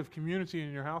lack of community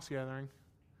in your house gathering,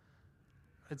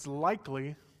 it's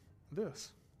likely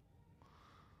this.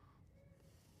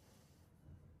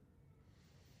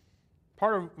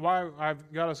 Part of why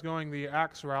I've got us going the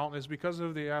Acts route is because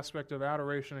of the aspect of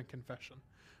adoration and confession.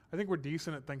 I think we're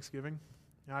decent at thanksgiving.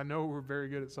 And I know we're very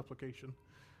good at supplication.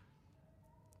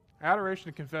 Adoration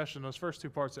and confession, those first two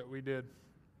parts that we did,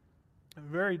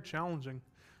 very challenging,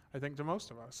 I think, to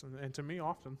most of us, and to me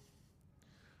often.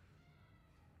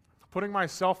 Putting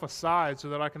myself aside so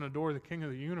that I can adore the King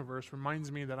of the universe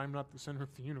reminds me that I'm not the center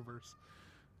of the universe.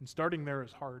 And starting there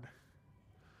is hard.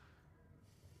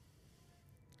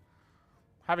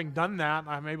 Having done that,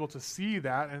 I'm able to see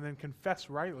that and then confess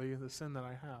rightly the sin that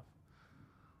I have.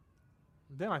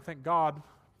 Then I thank God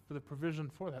for the provision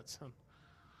for that sin.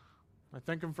 I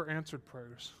thank Him for answered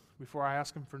prayers before I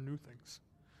ask Him for new things.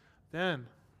 Then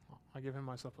I give Him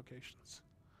my supplications.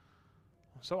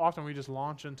 So often we just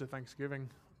launch into Thanksgiving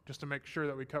just to make sure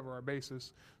that we cover our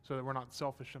bases so that we're not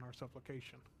selfish in our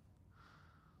supplication.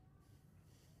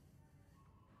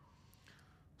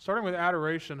 Starting with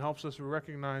adoration helps us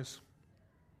recognize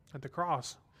that the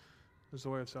cross is the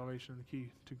way of salvation, the key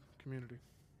to community.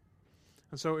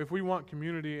 And so if we want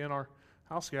community in our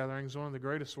house gatherings, one of the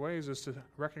greatest ways is to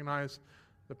recognize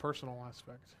the personal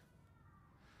aspect.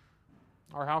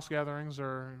 Our house gatherings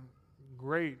are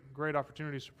great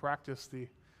opportunities to practice the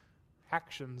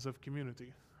actions of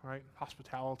community, right?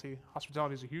 Hospitality.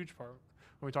 Hospitality is a huge part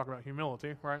when we talk about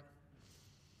humility, right?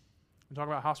 We talk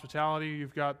about hospitality,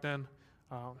 you've got then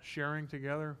sharing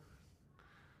together.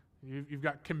 You've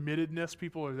got committedness.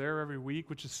 People are there every week,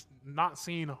 which is not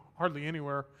seen hardly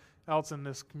anywhere else in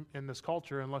this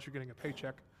culture unless you're getting a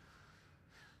paycheck.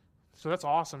 So that's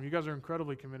awesome. You guys are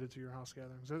incredibly committed to your house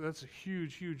gatherings. That's a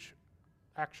huge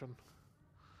action.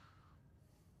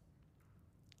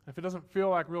 If it doesn't feel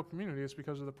like real community, it's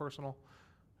because of the personal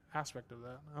aspect of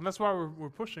that. And that's why we're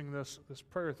pushing this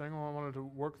prayer thing. I wanted to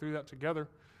work through that together.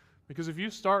 Because if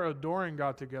you start adoring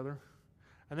God together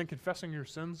and then confessing your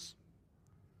sins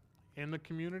in the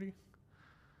community,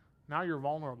 now you're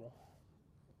vulnerable.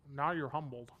 Now you're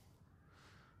humbled.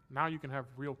 Now you can have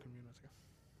real community.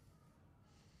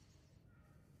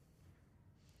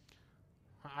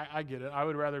 I get it. I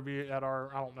would rather be at I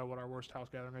don't know what our worst house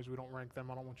gathering is. We don't rank them.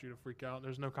 I don't want you to freak out.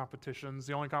 There's no competitions.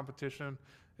 The only competition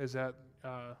is at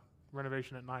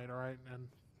renovation at night, all right? And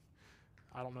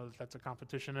I don't know that that's a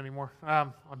competition anymore.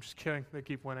 I'm just kidding. They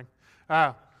keep winning.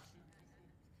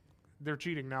 They're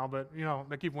cheating now, but,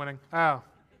 they keep winning. I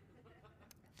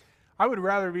would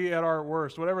rather be at our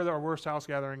worst, whatever our worst house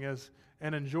gathering is,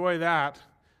 and enjoy that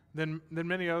than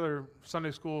many other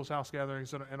Sunday schools house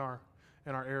gatherings in our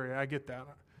area. I get that.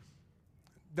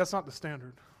 That's not the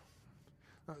standard.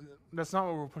 That's not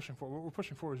what we're pushing for. What we're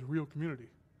pushing for is real community,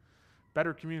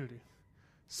 better community,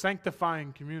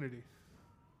 sanctifying community.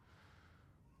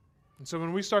 And so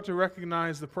when we start to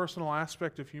recognize the personal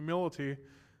aspect of humility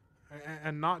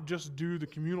and not just do the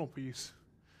communal piece,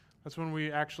 that's when we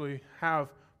actually have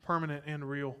permanent and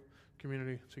real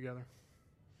community together.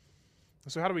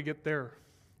 And so how do we get there?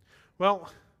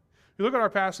 Well, you look at our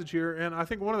passage here, and I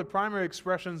think one of the primary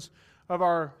expressions of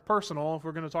our personal, if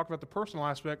we're going to talk about the personal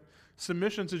aspect,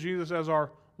 submission to Jesus as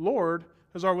our Lord,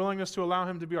 is our willingness to allow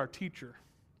Him to be our teacher.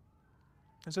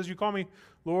 It says, you call me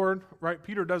Lord, right?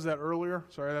 Peter does that earlier.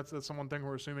 Sorry, that's the one thing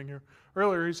we're assuming here.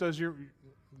 Earlier he says, you're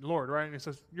Lord, right? And he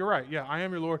says, you're right. Yeah, I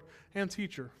am your Lord and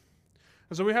teacher.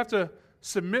 And so we have to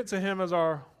submit to Him as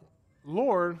our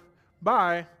Lord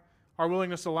by our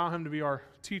willingness to allow him to be our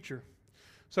teacher.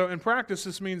 So in practice,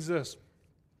 this means this: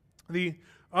 the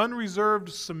unreserved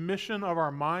submission of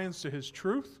our minds to his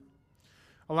truth,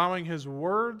 allowing his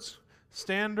words,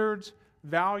 standards,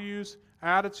 values,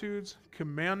 attitudes,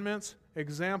 commandments,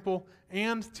 example,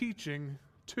 and teaching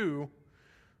to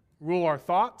rule our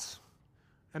thoughts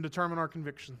and determine our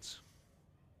convictions.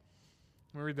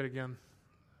 Let me read that again.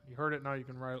 You heard it, now you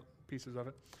can write pieces of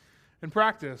it. In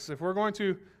practice, if we're going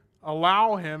to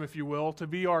allow him, if you will, to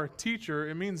be our teacher,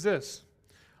 it means this: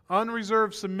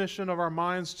 unreserved submission of our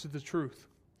minds to the truth.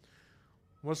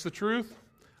 What's the truth?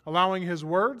 Allowing his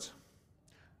words,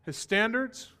 his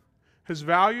standards, his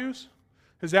values,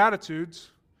 his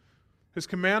attitudes, his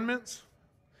commandments,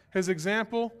 his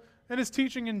example, and his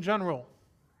teaching in general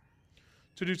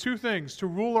to do two things: to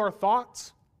rule our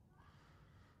thoughts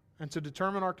and to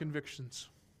determine our convictions.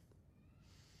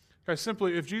 Okay,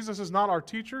 simply, if Jesus is not our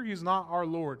teacher, he's not our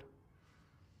Lord.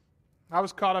 I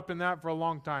was caught up in that for a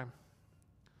long time.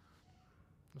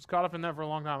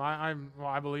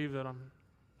 I believe that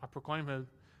I proclaim him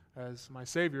as my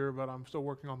Savior, but I'm still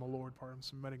working on the Lord part. I'm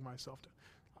submitting myself to.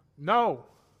 No.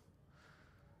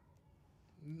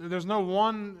 There's no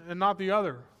one and not the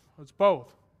other. It's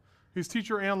both. He's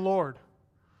teacher and Lord.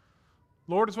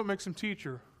 Lord is what makes him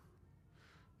teacher.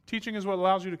 Teaching is what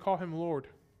allows you to call him Lord.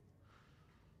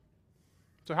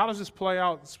 So how does this play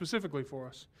out specifically for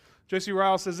us? J.C.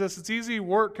 Ryle says this: it's easy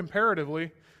work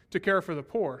comparatively to care for the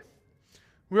poor.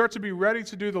 We are to be ready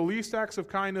to do the least acts of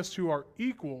kindness to our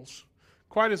equals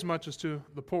quite as much as to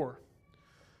the poor.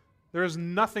 There is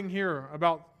nothing here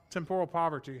about temporal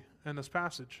poverty in this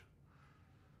passage.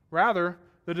 Rather,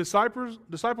 the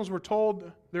disciples were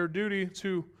told their duty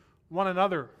to one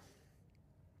another.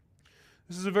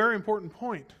 This is a very important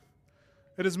point.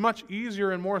 It is much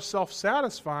easier and more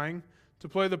self-satisfying to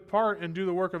play the part and do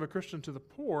the work of a Christian to the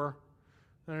poor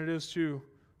than it is to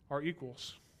our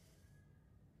equals.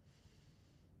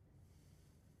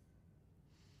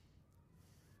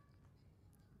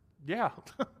 Yeah.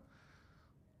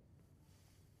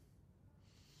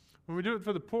 When we do it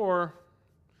for the poor,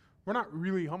 we're not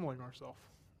really humbling ourselves.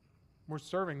 We're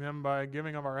serving them by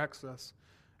giving of our excess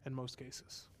in most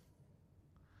cases.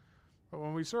 But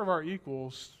when we serve our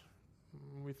equals,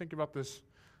 when we think about this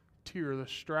tier,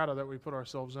 this strata that we put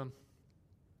ourselves in,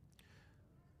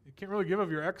 you can't really give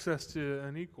of your excess to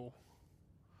an equal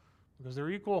because they're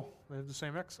equal, they have the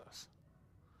same excess.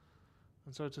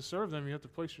 And so to serve them, you have to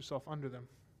place yourself under them.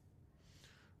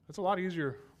 It's a lot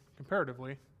easier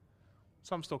comparatively.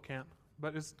 Some still can't,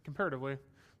 but it's comparatively,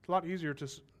 it's a lot easier to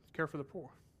care for the poor.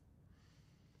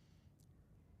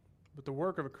 But the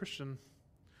work of a Christian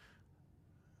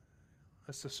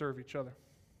is to serve each other.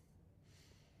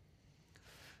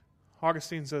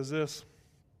 Augustine says this: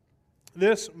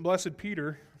 this, blessed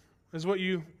Peter, is what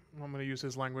you, I'm going to use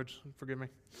his language, forgive me.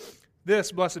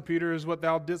 This, blessed Peter, is what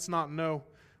thou didst not know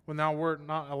when thou wert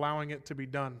not allowing it to be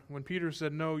done. When Peter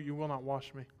said, no, you will not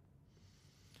wash me.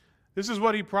 This is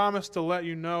what he promised to let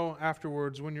you know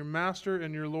afterwards, when your master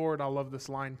and your Lord, I love this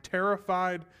line,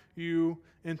 terrified you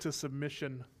into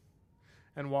submission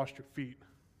and washed your feet.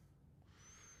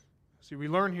 See, we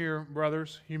learn here,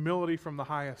 brothers, humility from the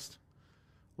highest.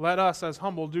 Let us, as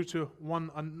humble, do to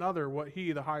one another what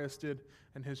he, the highest, did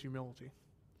in his humility.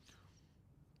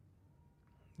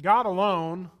 God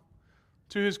alone,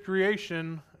 to his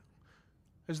creation,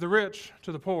 is the rich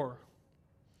to the poor.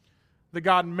 The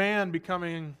God-man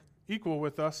becoming equal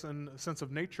with us in a sense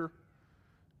of nature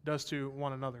does to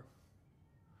one another,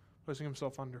 placing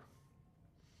himself under.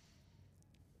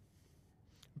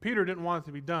 Peter didn't want it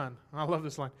to be done. I love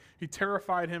this line. He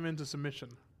terrified him into submission.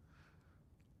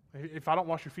 If I don't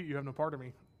wash your feet, you have no part of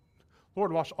me.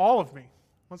 Lord, wash all of me.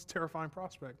 That's a terrifying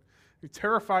prospect. He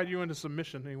terrified you into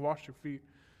submission, and he washed your feet.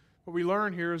 What we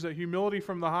learn here is that humility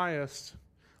from the highest,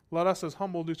 let us as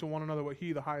humble do to one another what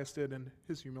he, the highest, did in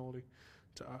his humility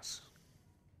to us.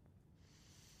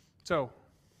 So,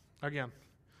 again,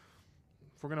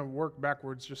 if we're going to work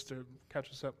backwards just to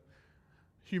catch us up,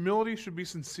 humility should be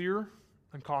sincere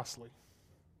and costly.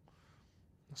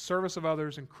 The service of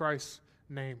others in Christ's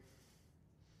name.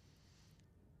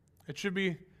 It should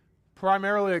be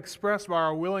primarily expressed by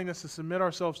our willingness to submit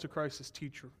ourselves to Christ as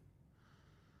teacher.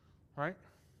 Right?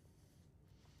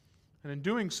 And in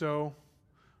doing so,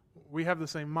 we have the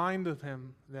same mind of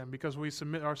him then, because we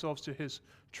submit ourselves to his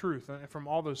truth from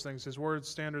all those things, his words,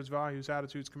 standards, values,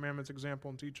 attitudes, commandments, example,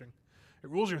 and teaching. It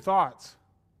rules your thoughts.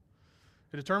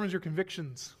 It determines your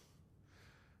convictions.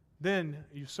 Then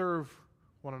you serve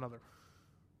one another.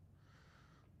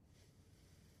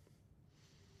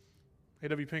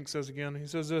 A.W. Pink says again, he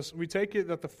says this, "We take it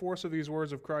that the force of these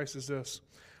words of Christ is this: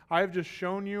 I have just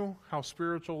shown you how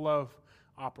spiritual love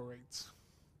operates."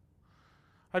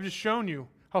 I've just shown you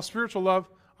how spiritual love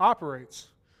operates.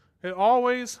 It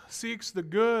always seeks the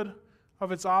good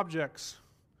of its objects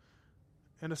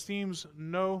and esteems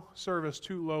no service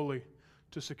too lowly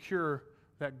to secure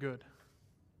that good.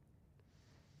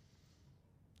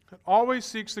 It always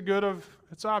seeks the good of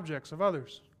its objects, of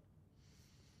others.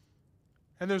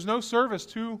 And there's no service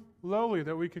too lowly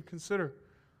that we could consider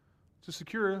to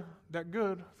secure that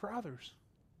good for others.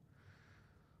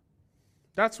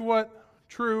 That's what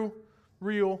true,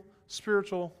 real,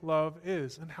 spiritual love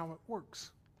is and how it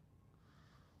works.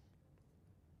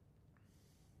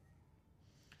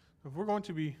 If we're going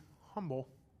to be humble,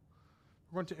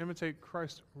 we're going to imitate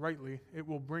Christ rightly, it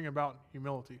will bring about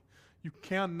humility. You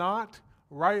cannot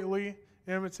rightly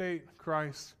imitate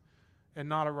Christ and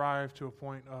not arrive to a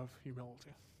point of humility.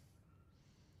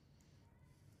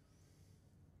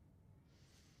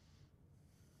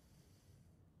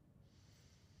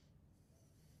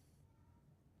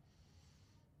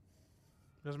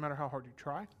 It doesn't matter how hard you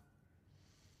try. It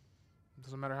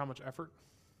doesn't matter how much effort.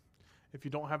 If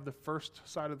you don't have the first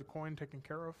side of the coin taken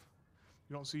care of,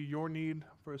 you don't see your need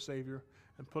for a Savior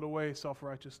and put away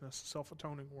self-righteousness,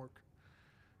 self-atoning work,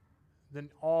 then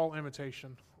all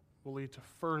imitation will lead to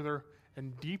further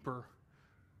and deeper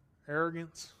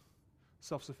arrogance,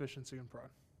 self-sufficiency, and pride.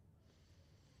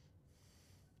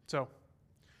 So,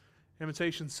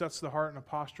 imitation sets the heart in a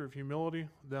posture of humility,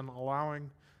 then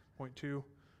allowing, point 2,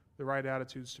 the right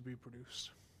attitudes to be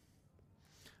produced.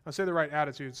 I say the right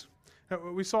attitudes.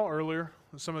 We saw earlier,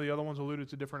 some of the other ones alluded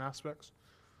to different aspects.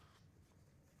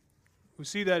 We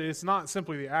see that it's not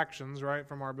simply the actions, right,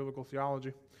 from our biblical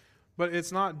theology, but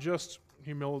it's not just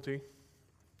humility.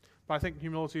 But I think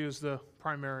humility is the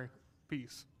primary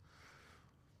piece.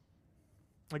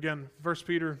 Again, 1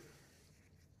 Peter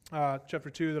chapter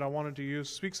 2 that I wanted to use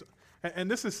speaks,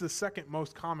 and this is the second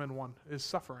most common one, is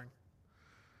suffering.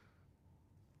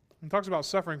 It talks about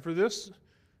suffering.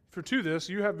 For to this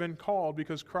you have been called,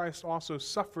 because Christ also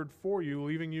suffered for you,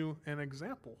 leaving you an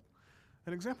example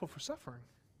for suffering,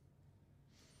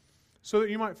 so that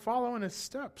you might follow in his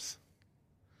steps.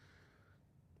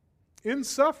 In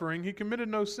suffering he committed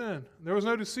no sin. There was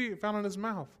no deceit found in his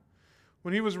mouth.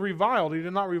 When he was reviled, he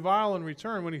did not revile in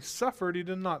return. When he suffered, he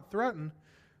did not threaten,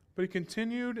 but he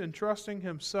continued entrusting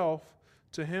himself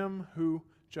to him who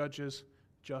judges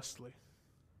justly.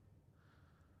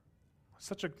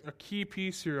 Such a key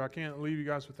piece here I can't leave you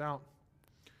guys without.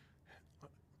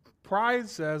 Pride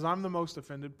says, I'm the most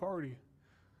offended party.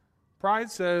 Pride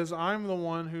says, I'm the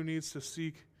one who needs to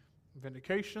seek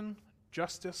vindication,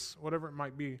 justice, whatever it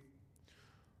might be.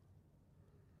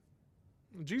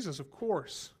 Jesus, of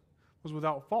course, was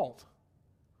without fault.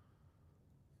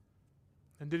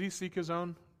 And did he seek his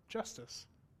own justice?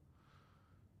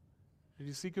 Did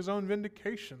he seek his own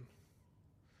vindication?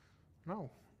 No.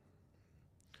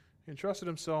 He entrusted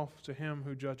himself to him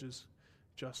who judges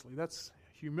justly. That's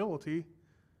humility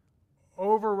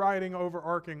overriding,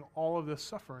 overarching all of this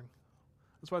suffering.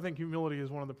 That's why I think humility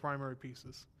is one of the primary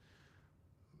pieces.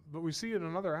 But we see it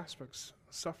in other aspects: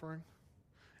 suffering,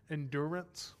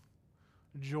 endurance,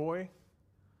 joy.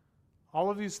 All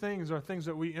of these things are things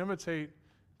that we imitate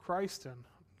Christ in,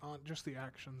 not just the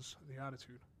actions, the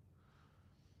attitude.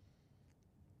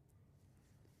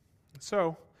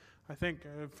 So, I think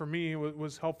for me what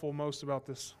was helpful most about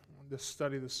this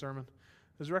study, this sermon,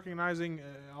 is recognizing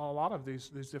a lot of these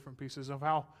different pieces of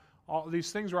how all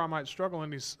these things where I might struggle in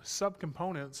these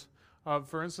subcomponents of,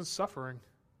 for instance, suffering,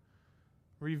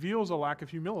 reveals a lack of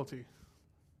humility.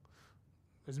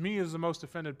 As me as the most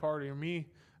offended party, or me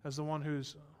as the one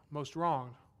who's most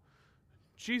wronged.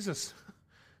 Jesus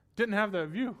didn't have that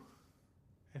view,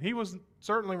 and he was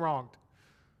certainly wronged.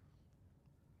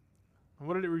 And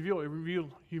what did it reveal? It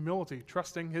revealed humility,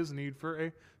 trusting his need for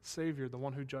a Savior, the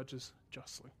one who judges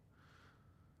justly.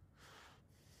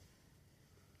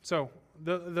 So,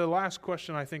 the last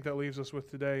question I think that leaves us with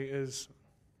today is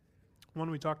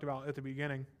one we talked about at the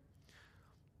beginning.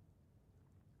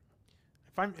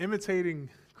 If I'm imitating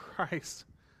Christ,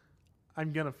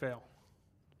 I'm going to fail.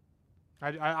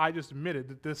 I just admitted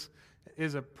that this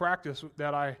is a practice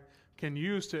that I can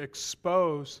use to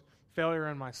expose failure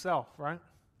in myself, right?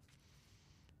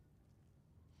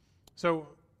 So,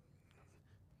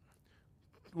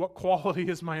 what quality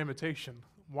is my imitation?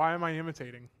 Why am I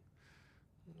imitating?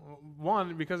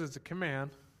 One, because it's a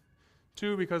command.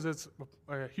 Two, because it's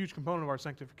a huge component of our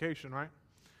sanctification, right?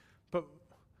 But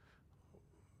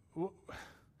we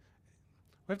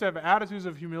have to have attitudes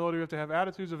of humility. We have to have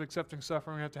attitudes of accepting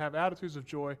suffering. We have to have attitudes of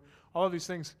joy. All of these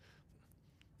things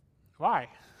Why?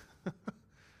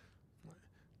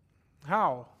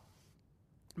 How?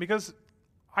 Because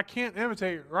I can't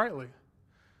imitate rightly.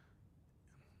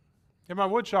 In my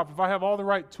wood shop, if I have all the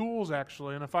right tools,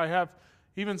 actually, and if I have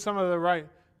even some of the right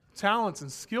talents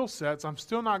and skill sets, I'm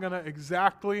still not going to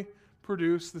exactly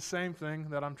produce the same thing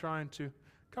that I'm trying to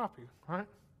copy, right?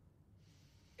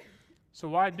 So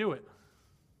why do it?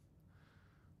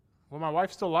 Will my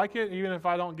wife still like it, even if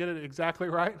I don't get it exactly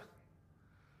right?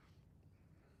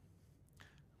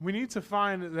 We need to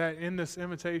find that in this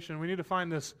imitation, we need to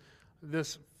find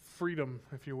this freedom,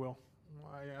 if you will,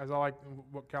 as I like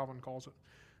what Calvin calls it,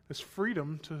 this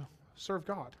freedom to serve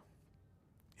God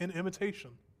in imitation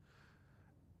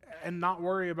and not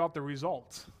worry about the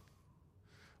results.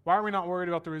 Why are we not worried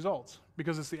about the results?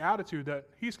 Because it's the attitude that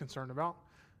he's concerned about.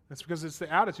 It's because it's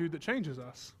the attitude that changes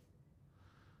us.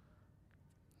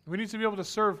 We need to be able to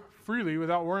serve freely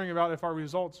without worrying about if our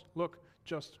results look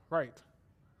just right.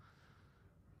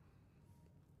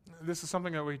 This is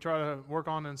something that we try to work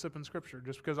on in Sipping Scripture.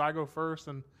 Just because I go first,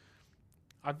 and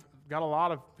I've got a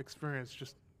lot of experience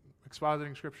just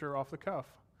expositing Scripture off the cuff.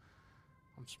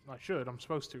 I'm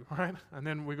supposed to, right? And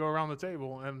then we go around the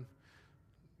table, and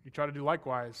you try to do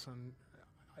likewise. And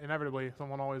inevitably,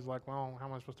 someone always like, well, how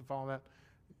am I supposed to follow that?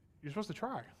 You're supposed to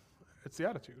try. It's the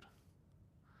attitude.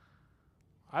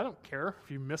 I don't care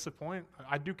if you miss a point.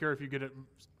 I do care if you get it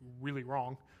really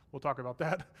wrong. We'll talk about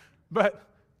that. But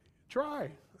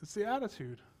try. It's the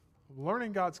attitude of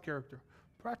learning God's character,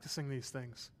 practicing these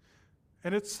things.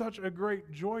 And it's such a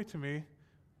great joy to me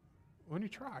when you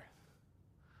try.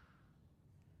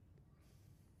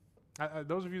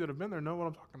 Those of you that have been there know what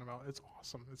I'm talking about. It's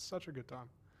awesome. It's such a good time.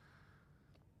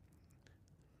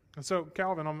 And so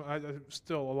Calvin, I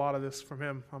still a lot of this from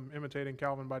him. I'm imitating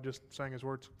Calvin by just saying his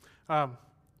words.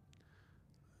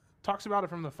 Talks about it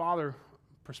from the father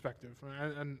perspective.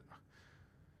 And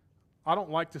I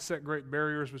don't like to set great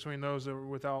barriers between those that are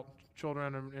without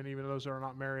children and even those that are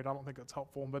not married. I don't think that's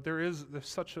helpful. But there's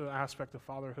such an aspect of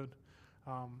fatherhood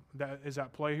that is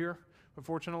at play here. But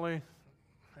fortunately,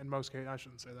 in most cases, I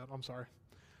shouldn't say that. I'm sorry.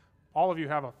 All of you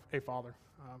have a father.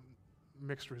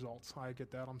 Mixed results. I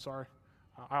get that. I'm sorry.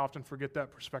 I often forget that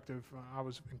perspective. I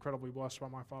was incredibly blessed by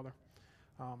my father.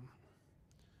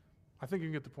 I think you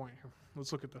can get the point here.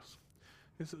 Let's look at this.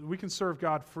 We can serve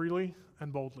God freely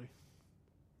and boldly,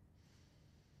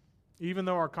 even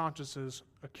though our consciences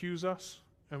accuse us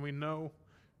and we know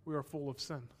we are full of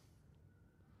sin.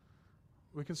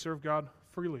 We can serve God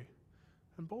freely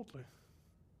and boldly.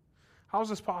 How is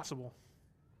this possible?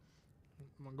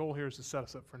 My goal here is to set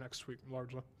us up for next week,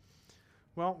 largely.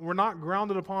 Well, we're not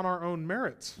grounded upon our own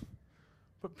merits,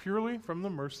 but purely from the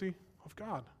mercy of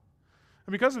God.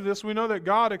 And because of this, we know that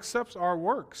God accepts our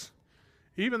works,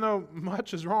 even though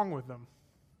much is wrong with them.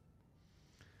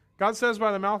 God says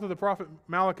by the mouth of the prophet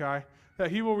Malachi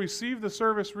that he will receive the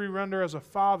service we render as a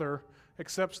father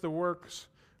accepts the works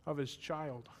of his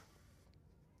child.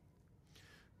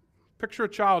 Picture a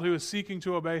child who is seeking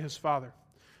to obey his father.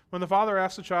 When the father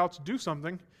asks the child to do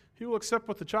something, he will accept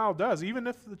what the child does, even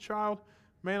if the child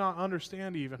may not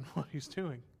understand even what he's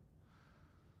doing.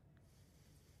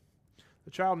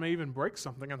 The child may even break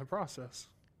something in the process.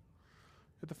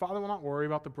 Yet the father will not worry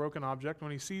about the broken object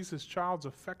when he sees his child's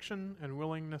affection and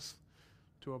willingness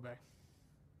to obey.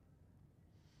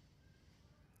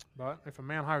 But if a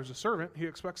man hires a servant, he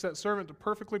expects that servant to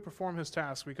perfectly perform his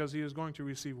task because he is going to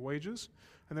receive wages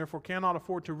and therefore cannot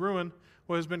afford to ruin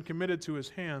what has been committed to his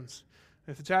hands.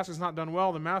 If the task is not done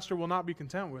well, the master will not be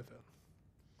content with it.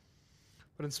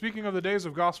 But in speaking of the days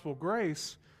of gospel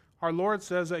grace, our Lord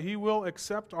says that he will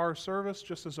accept our service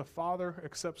just as a father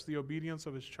accepts the obedience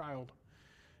of his child,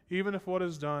 even if what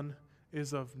is done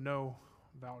is of no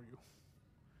value.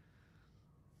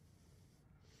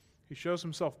 He shows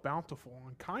himself bountiful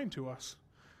and kind to us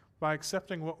by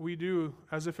accepting what we do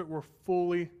as if it were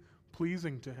fully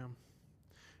pleasing to him,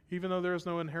 even though there is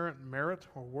no inherent merit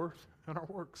or worth in our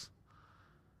works.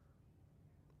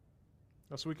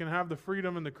 Thus we can have the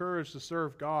freedom and the courage to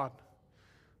serve God,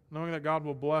 knowing that God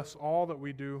will bless all that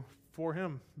we do for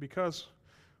him, because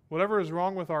whatever is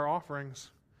wrong with our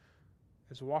offerings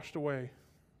is washed away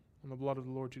in the blood of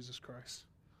the Lord Jesus Christ.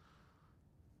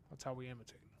 That's how we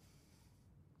imitate.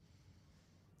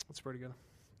 Let's pray together.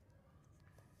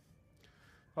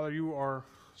 Father, you are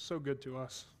so good to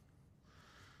us.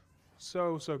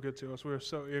 So good to us. We are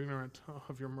so ignorant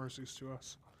of your mercies to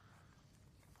us.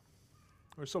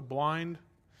 We're so blind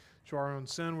to our own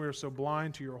sin. We are so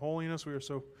blind to your holiness. We are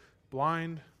so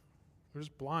blind. We're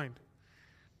just blind.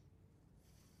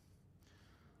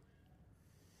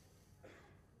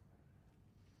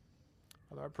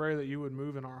 Father, I pray that you would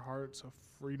move in our hearts of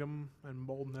freedom and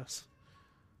boldness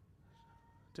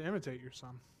to imitate your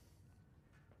Son.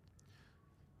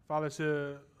 Father,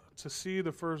 to see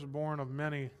the firstborn of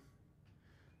many,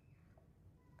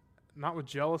 not with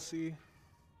jealousy,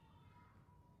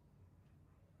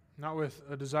 not with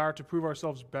a desire to prove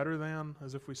ourselves better than,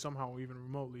 as if we somehow even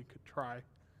remotely could try,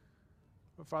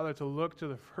 but Father, to look to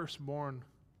the firstborn,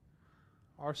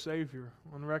 our Savior,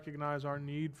 and recognize our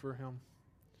need for him,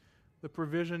 the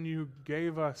provision you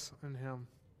gave us in him,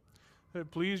 that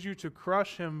it pleased you to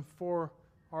crush him for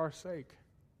our sake.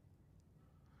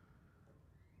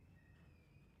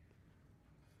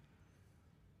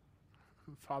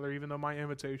 Father, even though my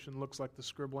imitation looks like the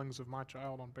scribblings of my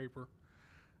child on paper,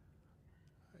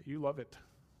 you love it.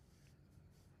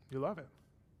 You love it.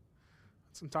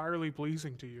 It's entirely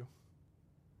pleasing to you.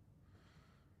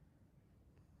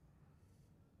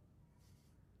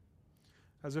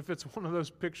 As if it's one of those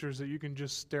pictures that you can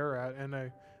just stare at and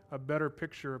a better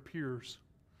picture appears.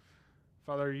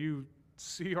 Father, you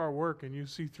see our work and you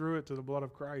see through it to the blood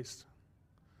of Christ.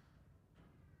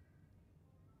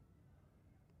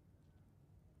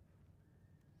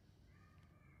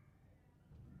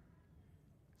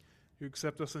 You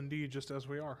accept us indeed just as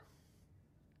we are.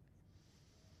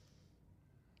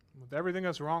 With everything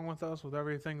that's wrong with us, with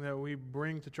everything that we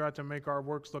bring to try to make our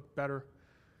works look better,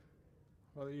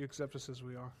 Father, you accept us as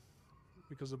we are,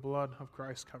 because the blood of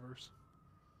Christ covers.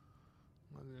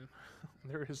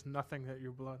 There is nothing that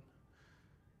your blood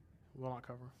will not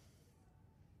cover.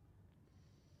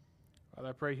 Father,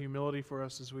 I pray humility for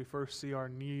us as we first see our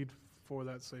need for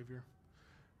that Savior.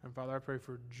 And Father, I pray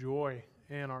for joy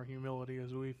in our humility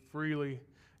as we freely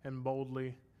and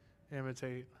boldly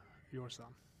imitate your Son.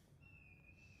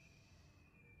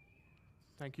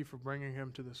 Thank you for bringing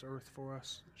him to this earth for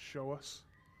us. Show us.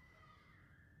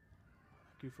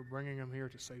 Thank you for bringing him here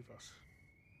to save us.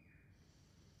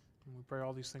 And we pray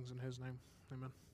all these things in his name. Amen.